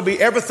 I'm going to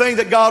be everything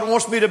that God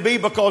wants me to be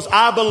because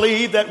I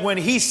believe that when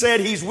He said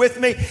He's with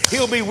me,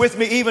 He'll be with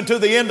me even to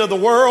the end of the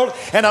world.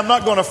 And I'm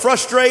not going to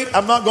frustrate.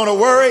 I'm not going to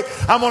worry.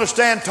 I'm going to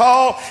stand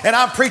tall. And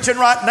I'm preaching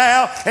right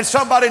now. And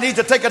somebody needs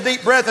to take a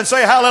deep breath and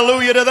say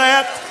hallelujah to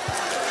that.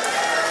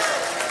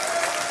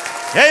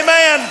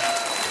 Amen.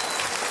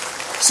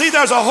 See,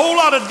 there's a whole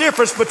lot of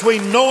difference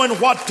between knowing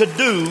what to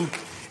do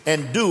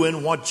and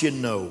doing what you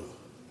know.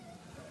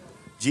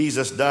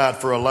 Jesus died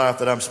for a life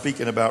that I'm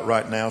speaking about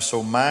right now.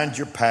 So mind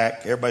your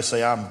pack. Everybody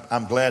say,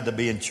 I'm glad to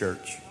be in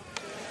church.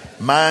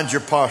 Mind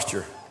your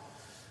posture.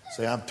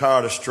 Say, I'm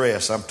tired of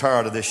stress. I'm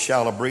tired of this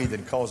shallow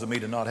breathing causing me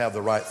to not have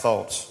the right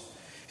thoughts.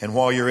 And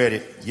while you're at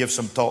it, give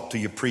some thought to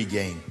your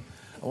pregame.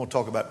 I want to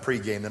talk about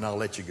pregame, then I'll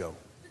let you go.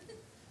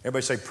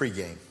 Everybody say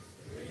pregame.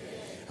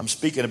 I'm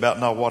speaking about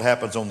not what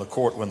happens on the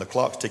court when the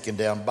clock's ticking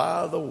down.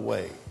 By the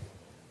way,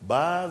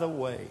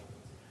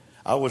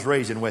 I was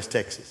raised in West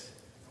Texas.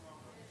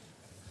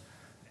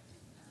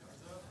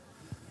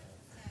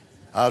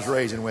 How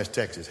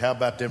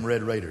about them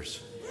Red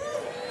Raiders?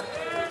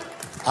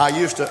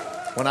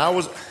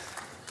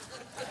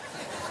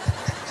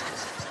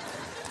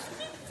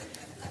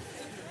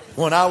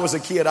 When I was a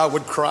kid, I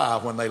would cry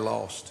when they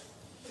lost.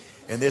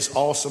 And this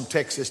awesome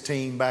Texas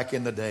team back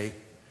in the day,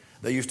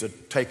 they used to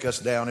take us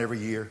down every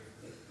year.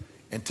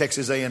 And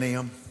Texas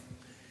A&M.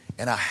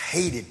 And I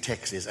hated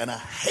Texas. And I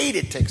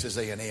hated Texas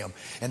A&M.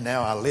 And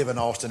now I live in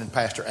Austin and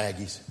pastor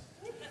Aggies.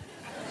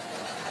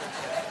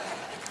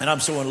 And I'm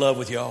so in love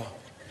with y'all.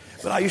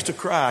 But I used to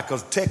cry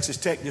because Texas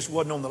Tech just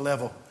wasn't on the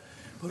level.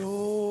 But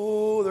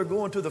they're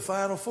going to the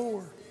Final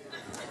Four.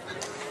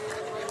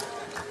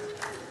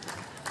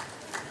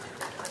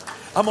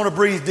 I'm going to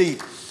breathe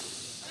deep.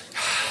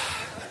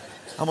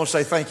 I'm going to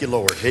say thank you,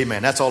 Lord.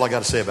 Amen. That's all I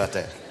got to say about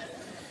that.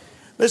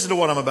 Listen to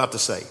what I'm about to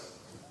say.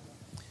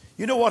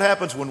 You know what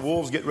happens when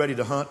wolves get ready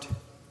to hunt?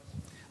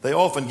 They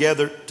often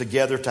gather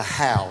together to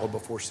howl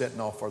before setting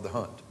off for the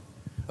hunt.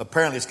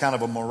 Apparently, it's kind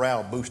of a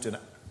morale boosting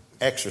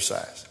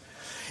exercise.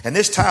 And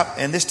this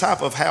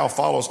type of howl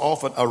follows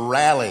often a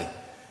rally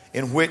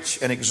in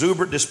which an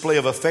exuberant display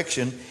of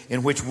affection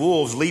in which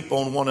wolves leap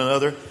on one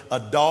another, a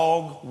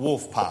dog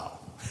wolf pile.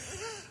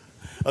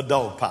 A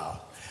dog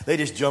pile. They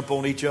just jump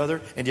on each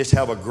other and just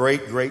have a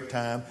great, great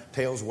time,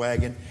 tails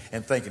wagging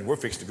and thinking, we're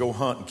fixing to go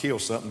hunt and kill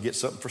something, get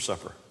something for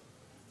supper.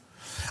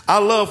 I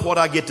love what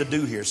I get to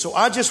do here. So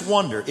I just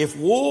wonder if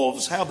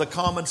wolves have the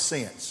common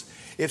sense.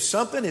 If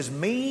something is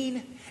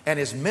mean and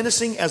is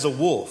menacing as a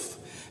wolf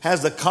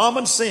has the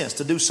common sense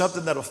to do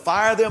something that'll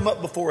fire them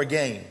up before a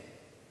game,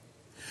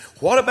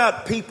 what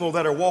about people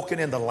that are walking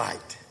in the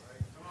light?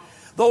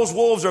 Those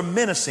wolves are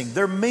menacing.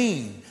 They're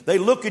mean. They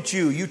look at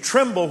you. You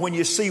tremble when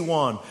you see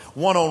one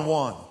on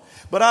one.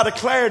 But I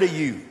declare to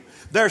you,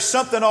 there's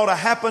something ought to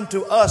happen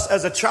to us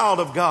as a child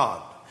of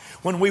God.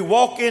 When we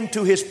walk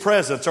into His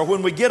presence, or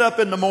when we get up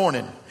in the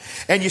morning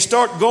and you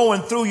start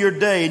going through your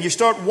day and you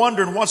start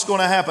wondering what's going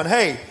to happen.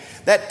 Hey,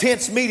 that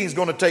tense meeting is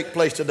going to take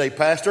place today,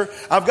 Pastor.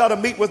 I've got to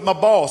meet with my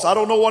boss. I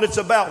don't know what it's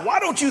about. Why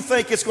don't you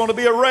think it's going to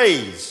be a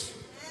raise?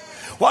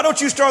 Why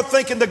don't you start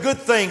thinking the good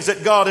things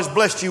that God has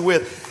blessed you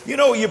with? You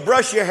know, you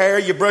brush your hair,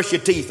 you brush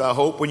your teeth, I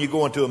hope, when you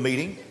go into a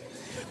meeting.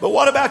 But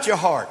what about your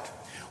heart?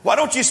 Why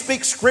don't you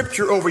speak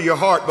scripture over your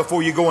heart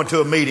before you go into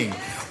a meeting?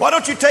 Why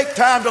don't you take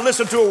time to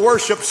listen to a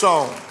worship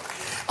song?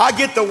 I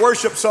get the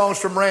worship songs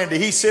from Randy.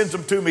 He sends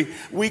them to me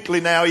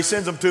weekly now. He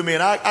sends them to me.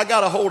 And I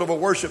got a hold of a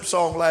worship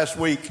song last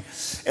week.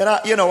 And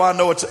I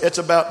know it's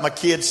about my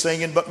kids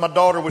singing, but my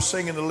daughter was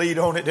singing the lead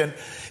on it. And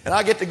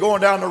I get to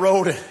going down the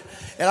road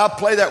and I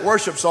play that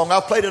worship song.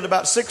 I've played it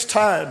about 6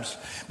 times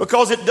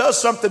because it does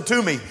something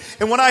to me.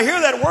 And when I hear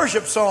that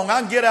worship song,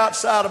 I can get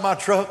outside of my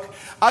truck.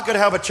 I could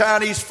have a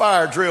Chinese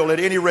fire drill at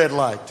any red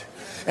light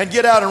and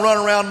get out and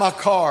run around my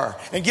car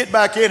and get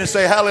back in and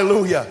say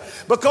hallelujah.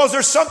 Because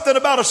there's something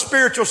about a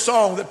spiritual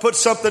song that puts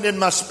something in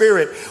my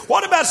spirit.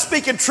 What about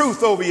speaking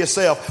truth over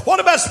yourself? What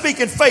about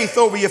speaking faith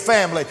over your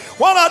family?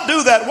 Why not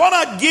do that? Why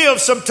not give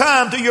some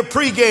time to your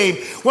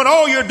pregame when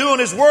all you're doing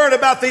is worried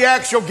about the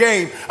actual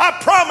game? I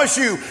promise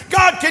you,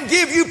 God can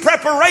give you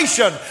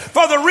preparation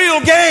for the real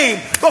game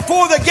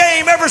before the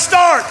game ever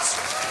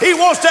starts. He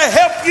wants to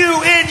help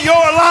you in your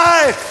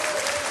life.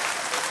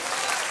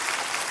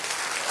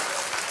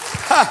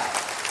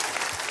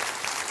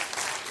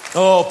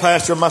 Oh,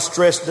 Pastor, my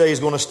stress day is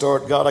going to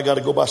start. God, I got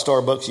to go by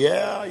Starbucks.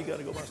 Yeah, you got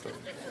to go by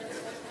Starbucks.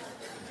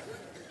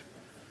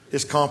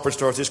 This conference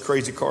starts, this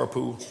crazy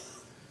carpool,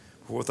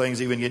 before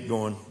things even get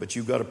going. But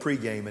you've got a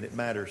pregame and it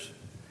matters.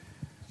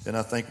 And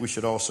I think we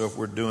should also, if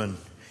we're going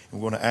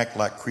to act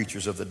like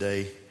creatures of the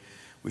day,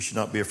 we should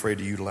not be afraid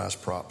to utilize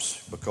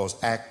props,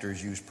 because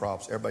actors use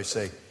props. Everybody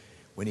say,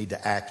 we need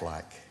to act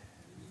like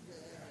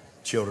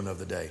children of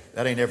the day.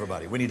 That ain't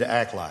everybody. We need to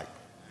act like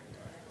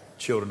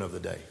children of the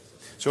day.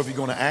 So if you're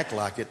going to act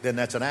like it, then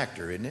that's an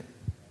actor, isn't it?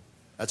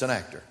 That's an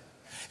actor.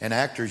 And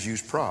actors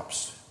use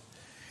props.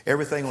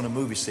 Everything on a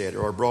movie set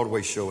or a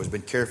Broadway show has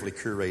been carefully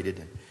curated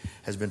and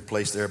has been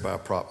placed there by a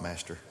prop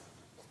master.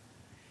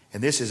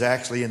 And this is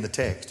actually in the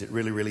text. It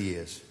really, really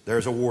is.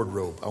 There's a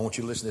wardrobe. I want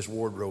you to listen to this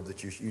wardrobe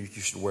that you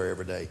should wear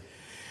every day.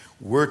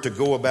 We're to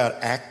go about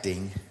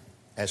acting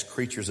as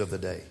creatures of the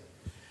day.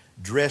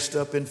 Dressed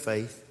up in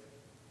faith,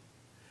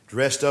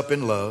 dressed up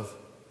in love,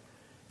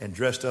 and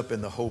dressed up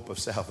in the hope of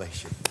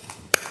salvation.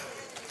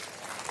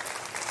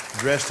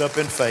 Dressed up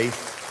in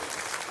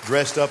faith,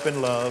 dressed up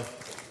in love,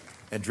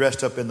 and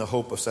dressed up in the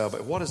hope of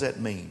salvation. What does that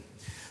mean?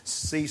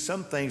 See,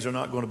 some things are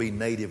not going to be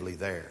natively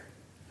there.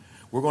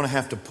 We're going to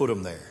have to put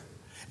them there.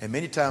 And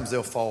many times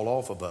they'll fall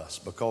off of us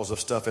because of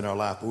stuff in our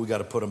life, but we got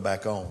to put them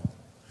back on.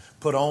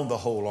 Put on the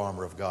whole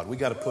armor of God. We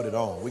got to put it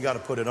on. We got to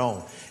put it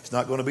on. It's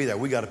not going to be there.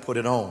 We got to put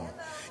it on.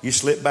 You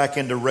slip back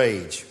into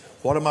rage.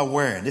 What am I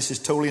wearing? This is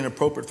totally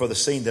inappropriate for the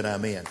scene that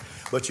I'm in.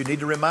 But you need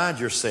to remind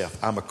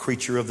yourself, I'm a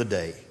creature of the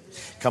day.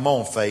 Come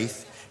on,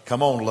 faith.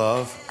 Come on,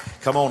 love.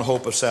 Come on,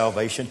 hope of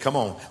salvation. Come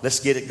on, let's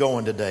get it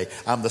going today.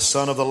 I'm the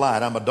son of the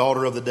light. I'm a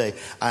daughter of the day.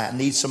 I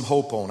need some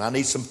hope on. I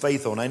need some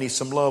faith on. I need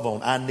some love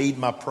on. I need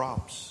my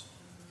props.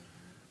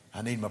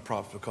 I need my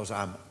props because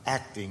I'm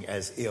acting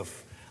as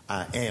if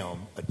I am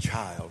a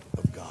child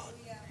of God.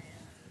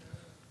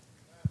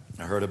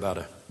 I heard about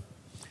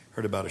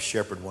a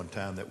shepherd one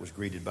time that was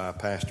greeted by a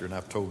pastor, and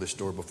I've told this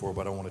story before,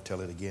 but I want to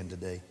tell it again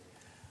today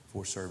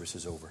before service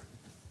is over.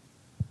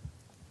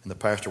 And the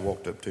pastor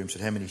walked up to him and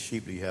said, how many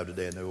sheep do you have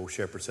today? And the old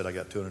shepherd said, I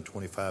got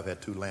 225, had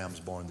 2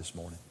 lambs born this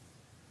morning.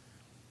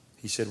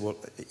 He said, well,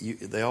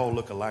 they all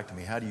look alike to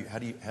me. How do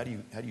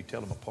you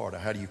tell them apart? Or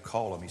how do you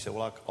call them? He said,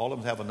 well, all of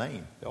them have a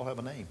name. They all have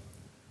a name.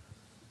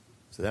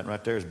 So that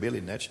right there is Billy,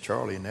 and that's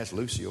Charlie, and that's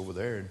Lucy over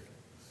there. And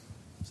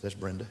so that's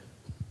Brenda.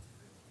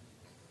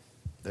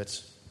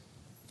 That's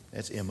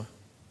Emma.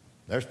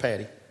 There's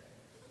Patty.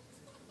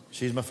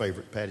 She's my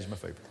favorite. Patty's my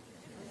favorite.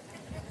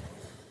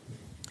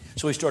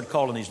 So he started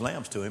calling these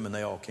lambs to him, and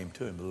they all came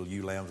to him. The little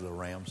ewe lambs, little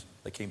rams,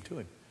 they came to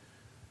him.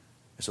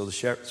 And so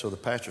the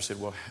pastor said,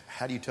 well,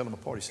 how do you tell them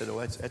apart? He said, oh,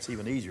 that's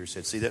even easier. He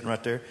said, see that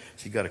right there?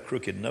 She's got a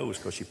crooked nose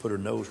because she put her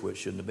nose where it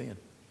shouldn't have been.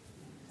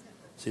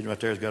 See right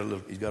there,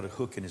 he's got a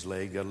hook in his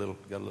leg, got a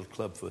little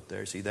club foot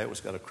there. See that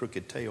one's got a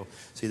crooked tail.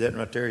 See that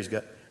right there? He's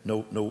got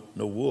no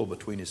wool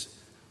between his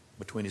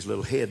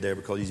little head there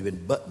because he's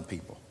been butting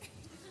people.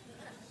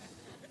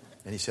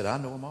 And he said, I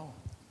know them all.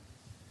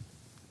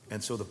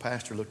 And so the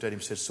pastor looked at him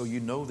and said, so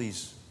you know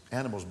these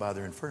animals by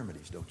their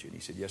infirmities, don't you? And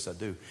he said, yes, I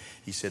do.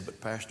 He said,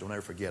 but Pastor, don't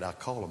ever forget, I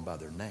call them by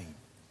their name.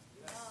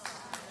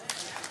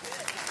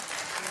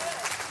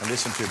 And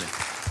listen to me.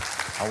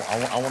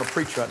 I want to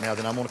preach right now,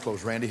 then I'm going to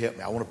close. Randy, help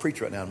me. I want to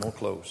preach right now, and I'm going to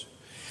close.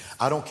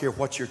 I don't care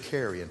what you're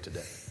carrying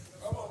today.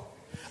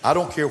 I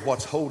don't care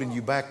what's holding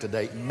you back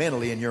today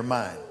mentally in your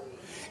mind.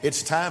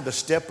 It's time to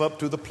step up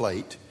to the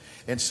plate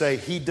and say,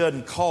 he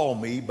doesn't call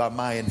me by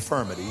my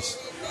infirmities.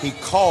 He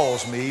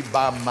calls me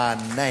by my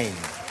name.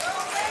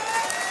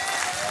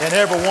 And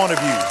every one of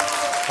you,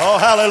 oh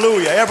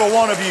hallelujah, every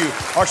one of you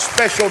are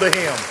special to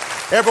him.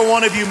 Every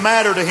one of you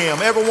matter to him.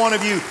 Every one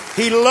of you,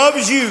 he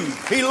loves you.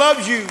 He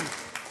loves you.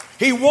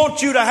 He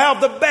wants you to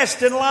have the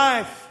best in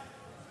life.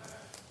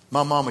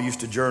 My mama used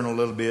to journal a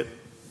little bit.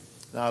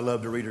 I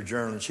loved to read her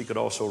journal, and she could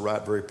also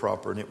write very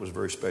proper, and it was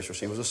very special.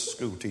 She was a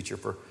school teacher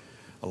for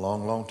a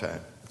long, long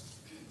time.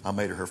 I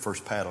made her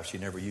first paddle. She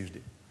never used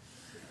it.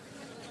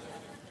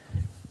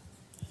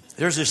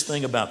 There's this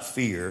thing about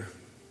fear.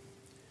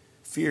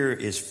 Fear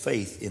is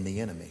faith in the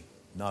enemy,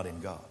 not in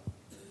God.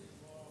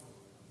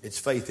 It's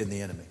faith in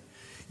the enemy.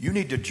 You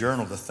need to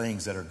journal the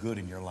things that are good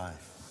in your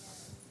life.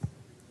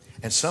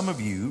 And some of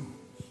you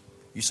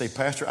say,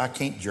 Pastor, I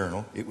can't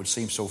journal. It would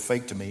seem so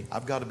fake to me.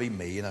 I've got to be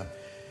me, and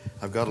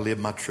I've got to live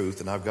my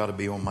truth, and I've got to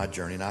be on my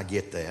journey, and I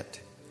get that.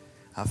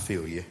 I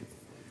feel you.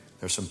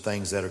 There's some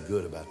things that are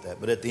good about that.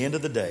 But at the end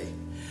of the day,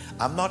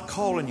 I'm not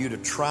calling you to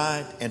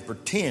try and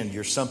pretend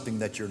you're something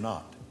that you're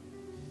not.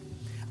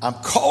 I'm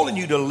calling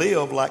you to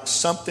live like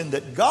something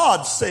that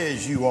God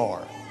says you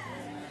are.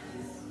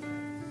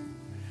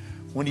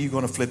 When are you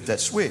going to flip that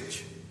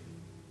switch?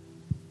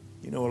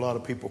 You know, a lot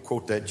of people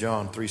quote that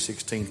John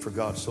 3:16, for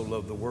God so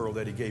loved the world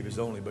that he gave his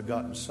only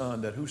begotten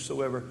Son, that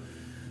whosoever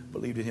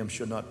believed in him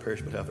should not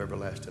perish but have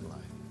everlasting life.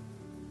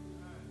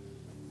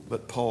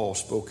 But Paul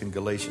spoke in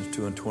Galatians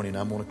 2:20, and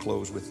I'm going to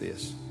close with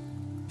this.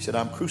 He said,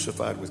 I'm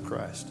crucified with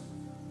Christ.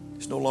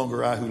 It's no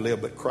longer I who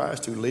live, but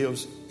Christ who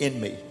lives in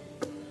me.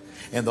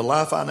 And the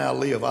life I now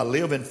live, I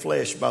live in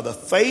flesh by the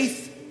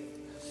faith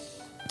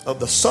of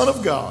the Son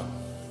of God,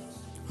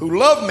 who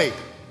loved me.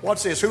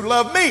 What's this? Who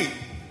loved me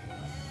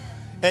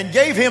and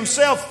gave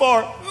himself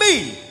for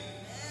me.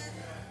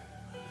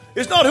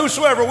 It's not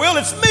whosoever will,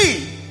 it's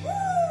me.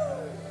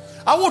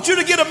 I want you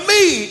to get a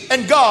me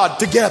and God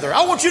together.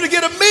 I want you to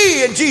get a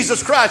me and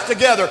Jesus Christ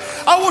together.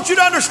 I want you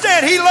to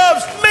understand he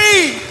loves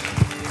me.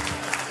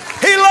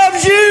 He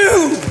loves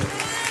you.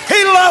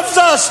 He loves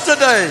us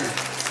today.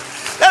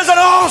 There's an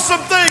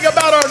awesome thing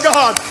about our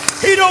God.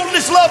 He don't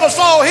just love us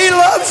all. He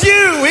loves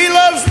you. He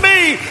loves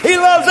me. He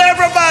loves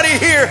everybody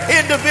here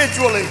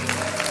individually.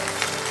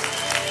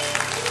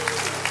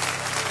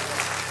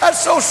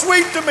 That's so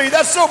sweet to me.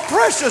 That's so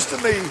precious to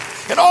me.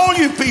 And all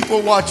you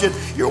people watching,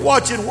 you're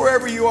watching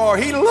wherever you are.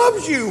 He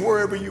loves you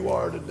wherever you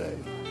are today.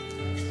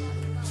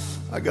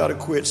 I got to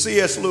quit.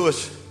 C.S.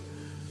 Lewis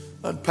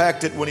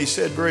unpacked it when he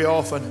said very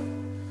often,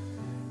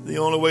 the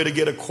only way to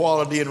get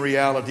equality in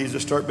reality is to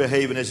start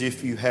behaving as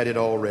if you had it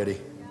already.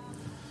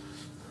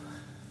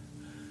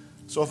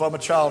 So if I'm a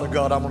child of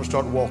God, I'm going to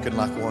start walking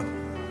like one.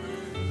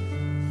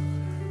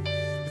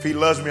 If he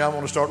loves me, I'm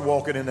going to start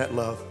walking in that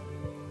love.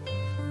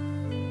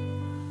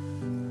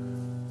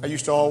 I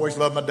used to always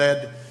love my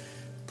dad.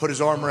 Put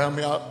his arm around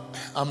me.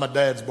 I'm my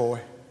dad's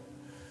boy.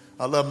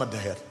 I love my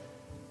dad.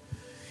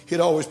 He'd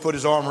always put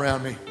his arm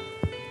around me.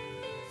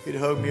 He'd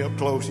hug me up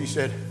close. He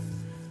said,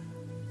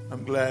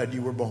 I'm glad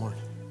you were born.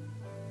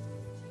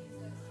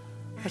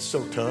 That's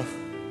so tough.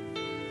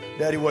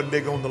 Daddy wasn't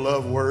big on the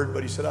love word,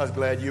 but he said, I was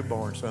glad you were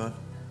born, son.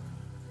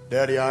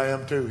 Daddy, I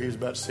am too. He was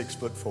about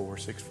 6'4",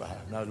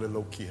 6'5", not a little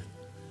old kid.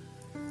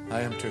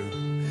 I am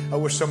too. I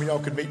wish some of y'all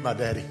could meet my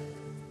daddy.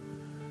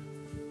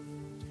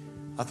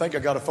 I think I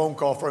got a phone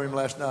call from him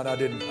last night. I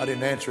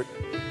didn't answer it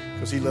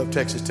because he loved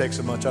Texas Tech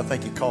so much. I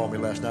think he called me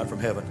last night from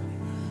heaven.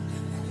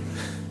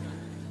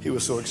 He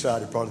was so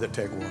excited, probably that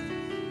Tech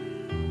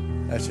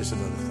won. That's just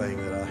another thing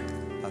that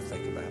I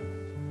think about.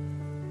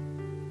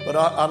 But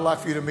I'd like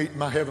for you to meet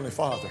my Heavenly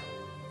Father.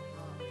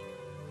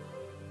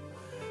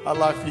 I'd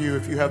like for you,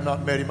 if you have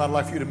not met him, I'd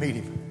like for you to meet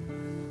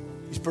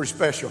him. He's pretty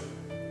special.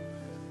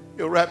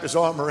 He'll wrap his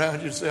arm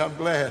around you and say, I'm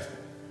glad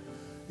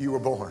you were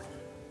born.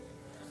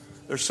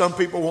 There's some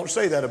people won't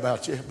say that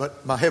about you,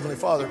 but my Heavenly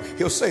Father,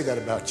 he'll say that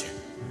about you.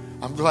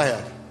 I'm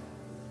glad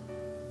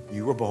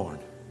you were born.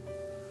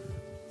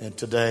 And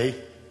today,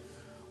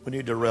 we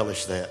need to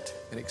relish that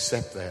and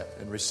accept that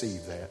and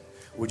receive that.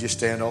 Would you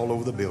stand all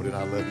over the building?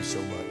 I love you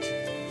so much.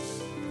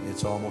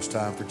 It's almost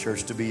time for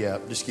church to be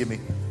out. Just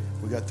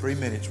we got 3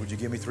 minutes. Would you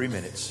give me 3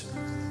 minutes?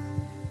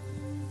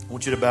 I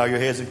want you to bow your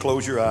heads and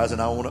close your eyes,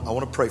 and I want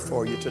to pray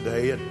for you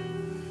today. And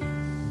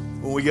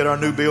when we get our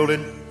new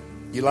building,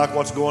 you like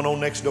what's going on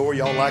next door?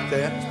 Y'all like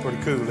that? It's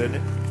pretty cool, isn't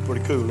it?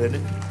 Pretty cool, isn't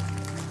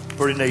it?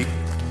 Pretty neat.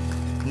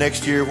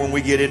 Next year, when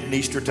we get it in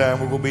Easter time,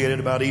 we're going to be in it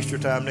about Easter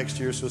time next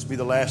year. So it's be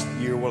the last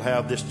year we'll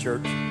have this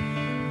church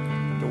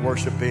to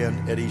worship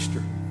in at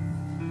Easter.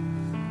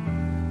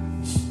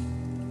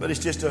 But it's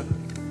just a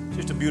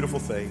beautiful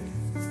thing.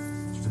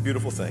 It's a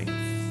beautiful thing.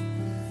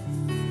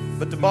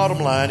 But the bottom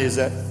line is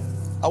that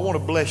I want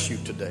to bless you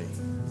today.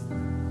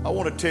 I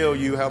want to tell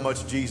you how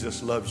much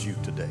Jesus loves you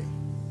today.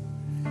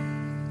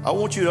 I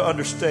want you to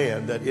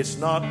understand that it's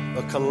not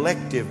a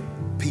collective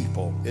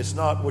people. It's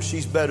not, well,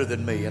 she's better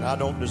than me and I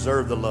don't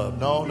deserve the love.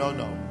 No.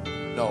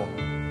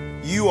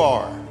 You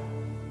are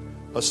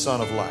a son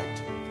of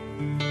light.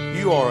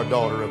 You are a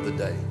daughter of the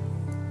day.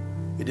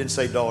 It didn't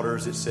say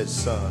daughters, it said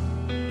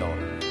son,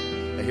 daughter.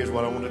 And here's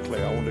what I want to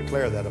declare. I want to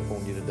declare that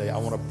upon you today. I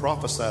want to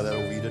prophesy that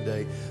over you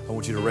today. I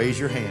want you to raise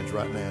your hands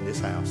right now in this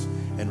house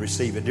and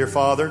receive it. Dear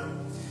Father,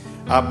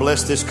 I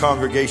bless this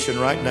congregation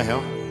right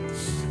now.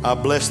 I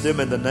bless them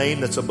in the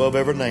name that's above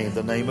every name,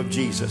 the name of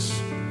Jesus.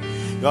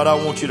 God, I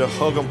want you to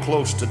hug them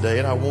close today,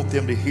 and I want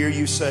them to hear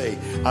you say,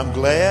 I'm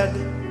glad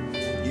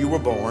you were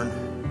born.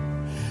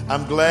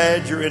 I'm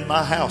glad you're in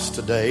my house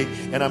today,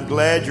 and I'm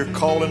glad you're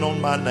calling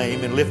on my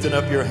name and lifting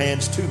up your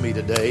hands to me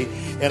today,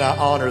 and I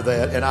honor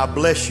that, and I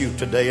bless you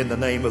today in the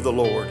name of the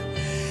Lord.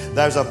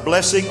 There's a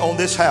blessing on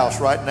this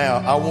house right now.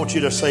 I want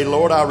you to say,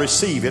 Lord, I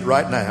receive it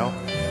right now.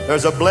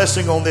 There's a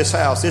blessing on this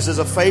house. This is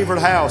a favored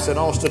house in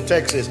Austin,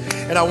 Texas,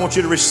 and I want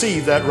you to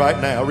receive that right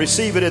now.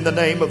 Receive it in the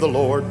name of the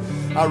Lord.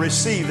 I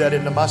receive that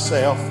into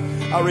myself.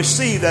 I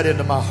receive that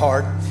into my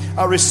heart.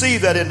 I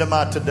receive that into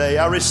my today.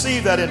 I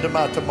receive that into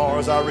my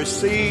tomorrows. I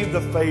receive the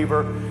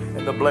favor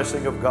and the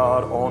blessing of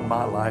God on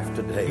my life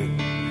today.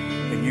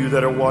 And you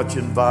that are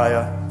watching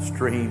via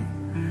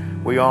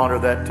stream, we honor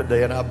that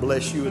today. And I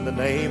bless you in the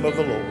name of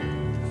the Lord.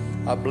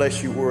 I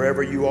bless you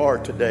wherever you are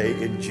today.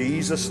 In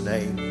Jesus'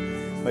 name,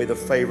 may the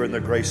favor and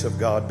the grace of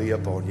God be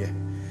upon you.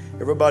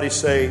 Everybody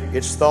say,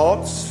 it's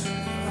thoughts,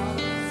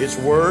 it's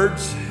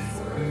words,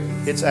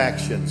 it's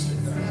actions.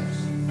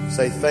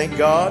 Say, thank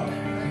God,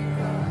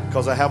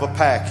 because I have a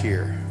pack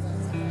here.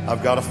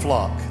 I've got a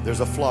flock.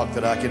 There's a flock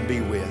that I can be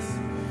with.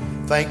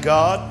 Thank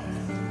God,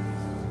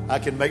 I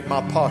can make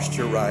my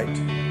posture right.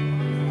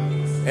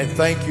 And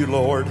thank you,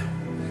 Lord,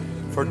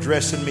 for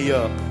dressing me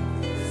up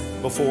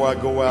before I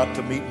go out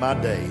to meet my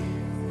day.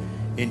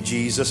 In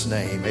Jesus'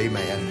 name,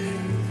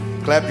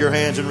 amen. Clap your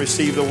hands and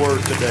receive the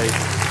word today.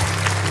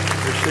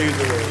 Receive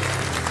the word.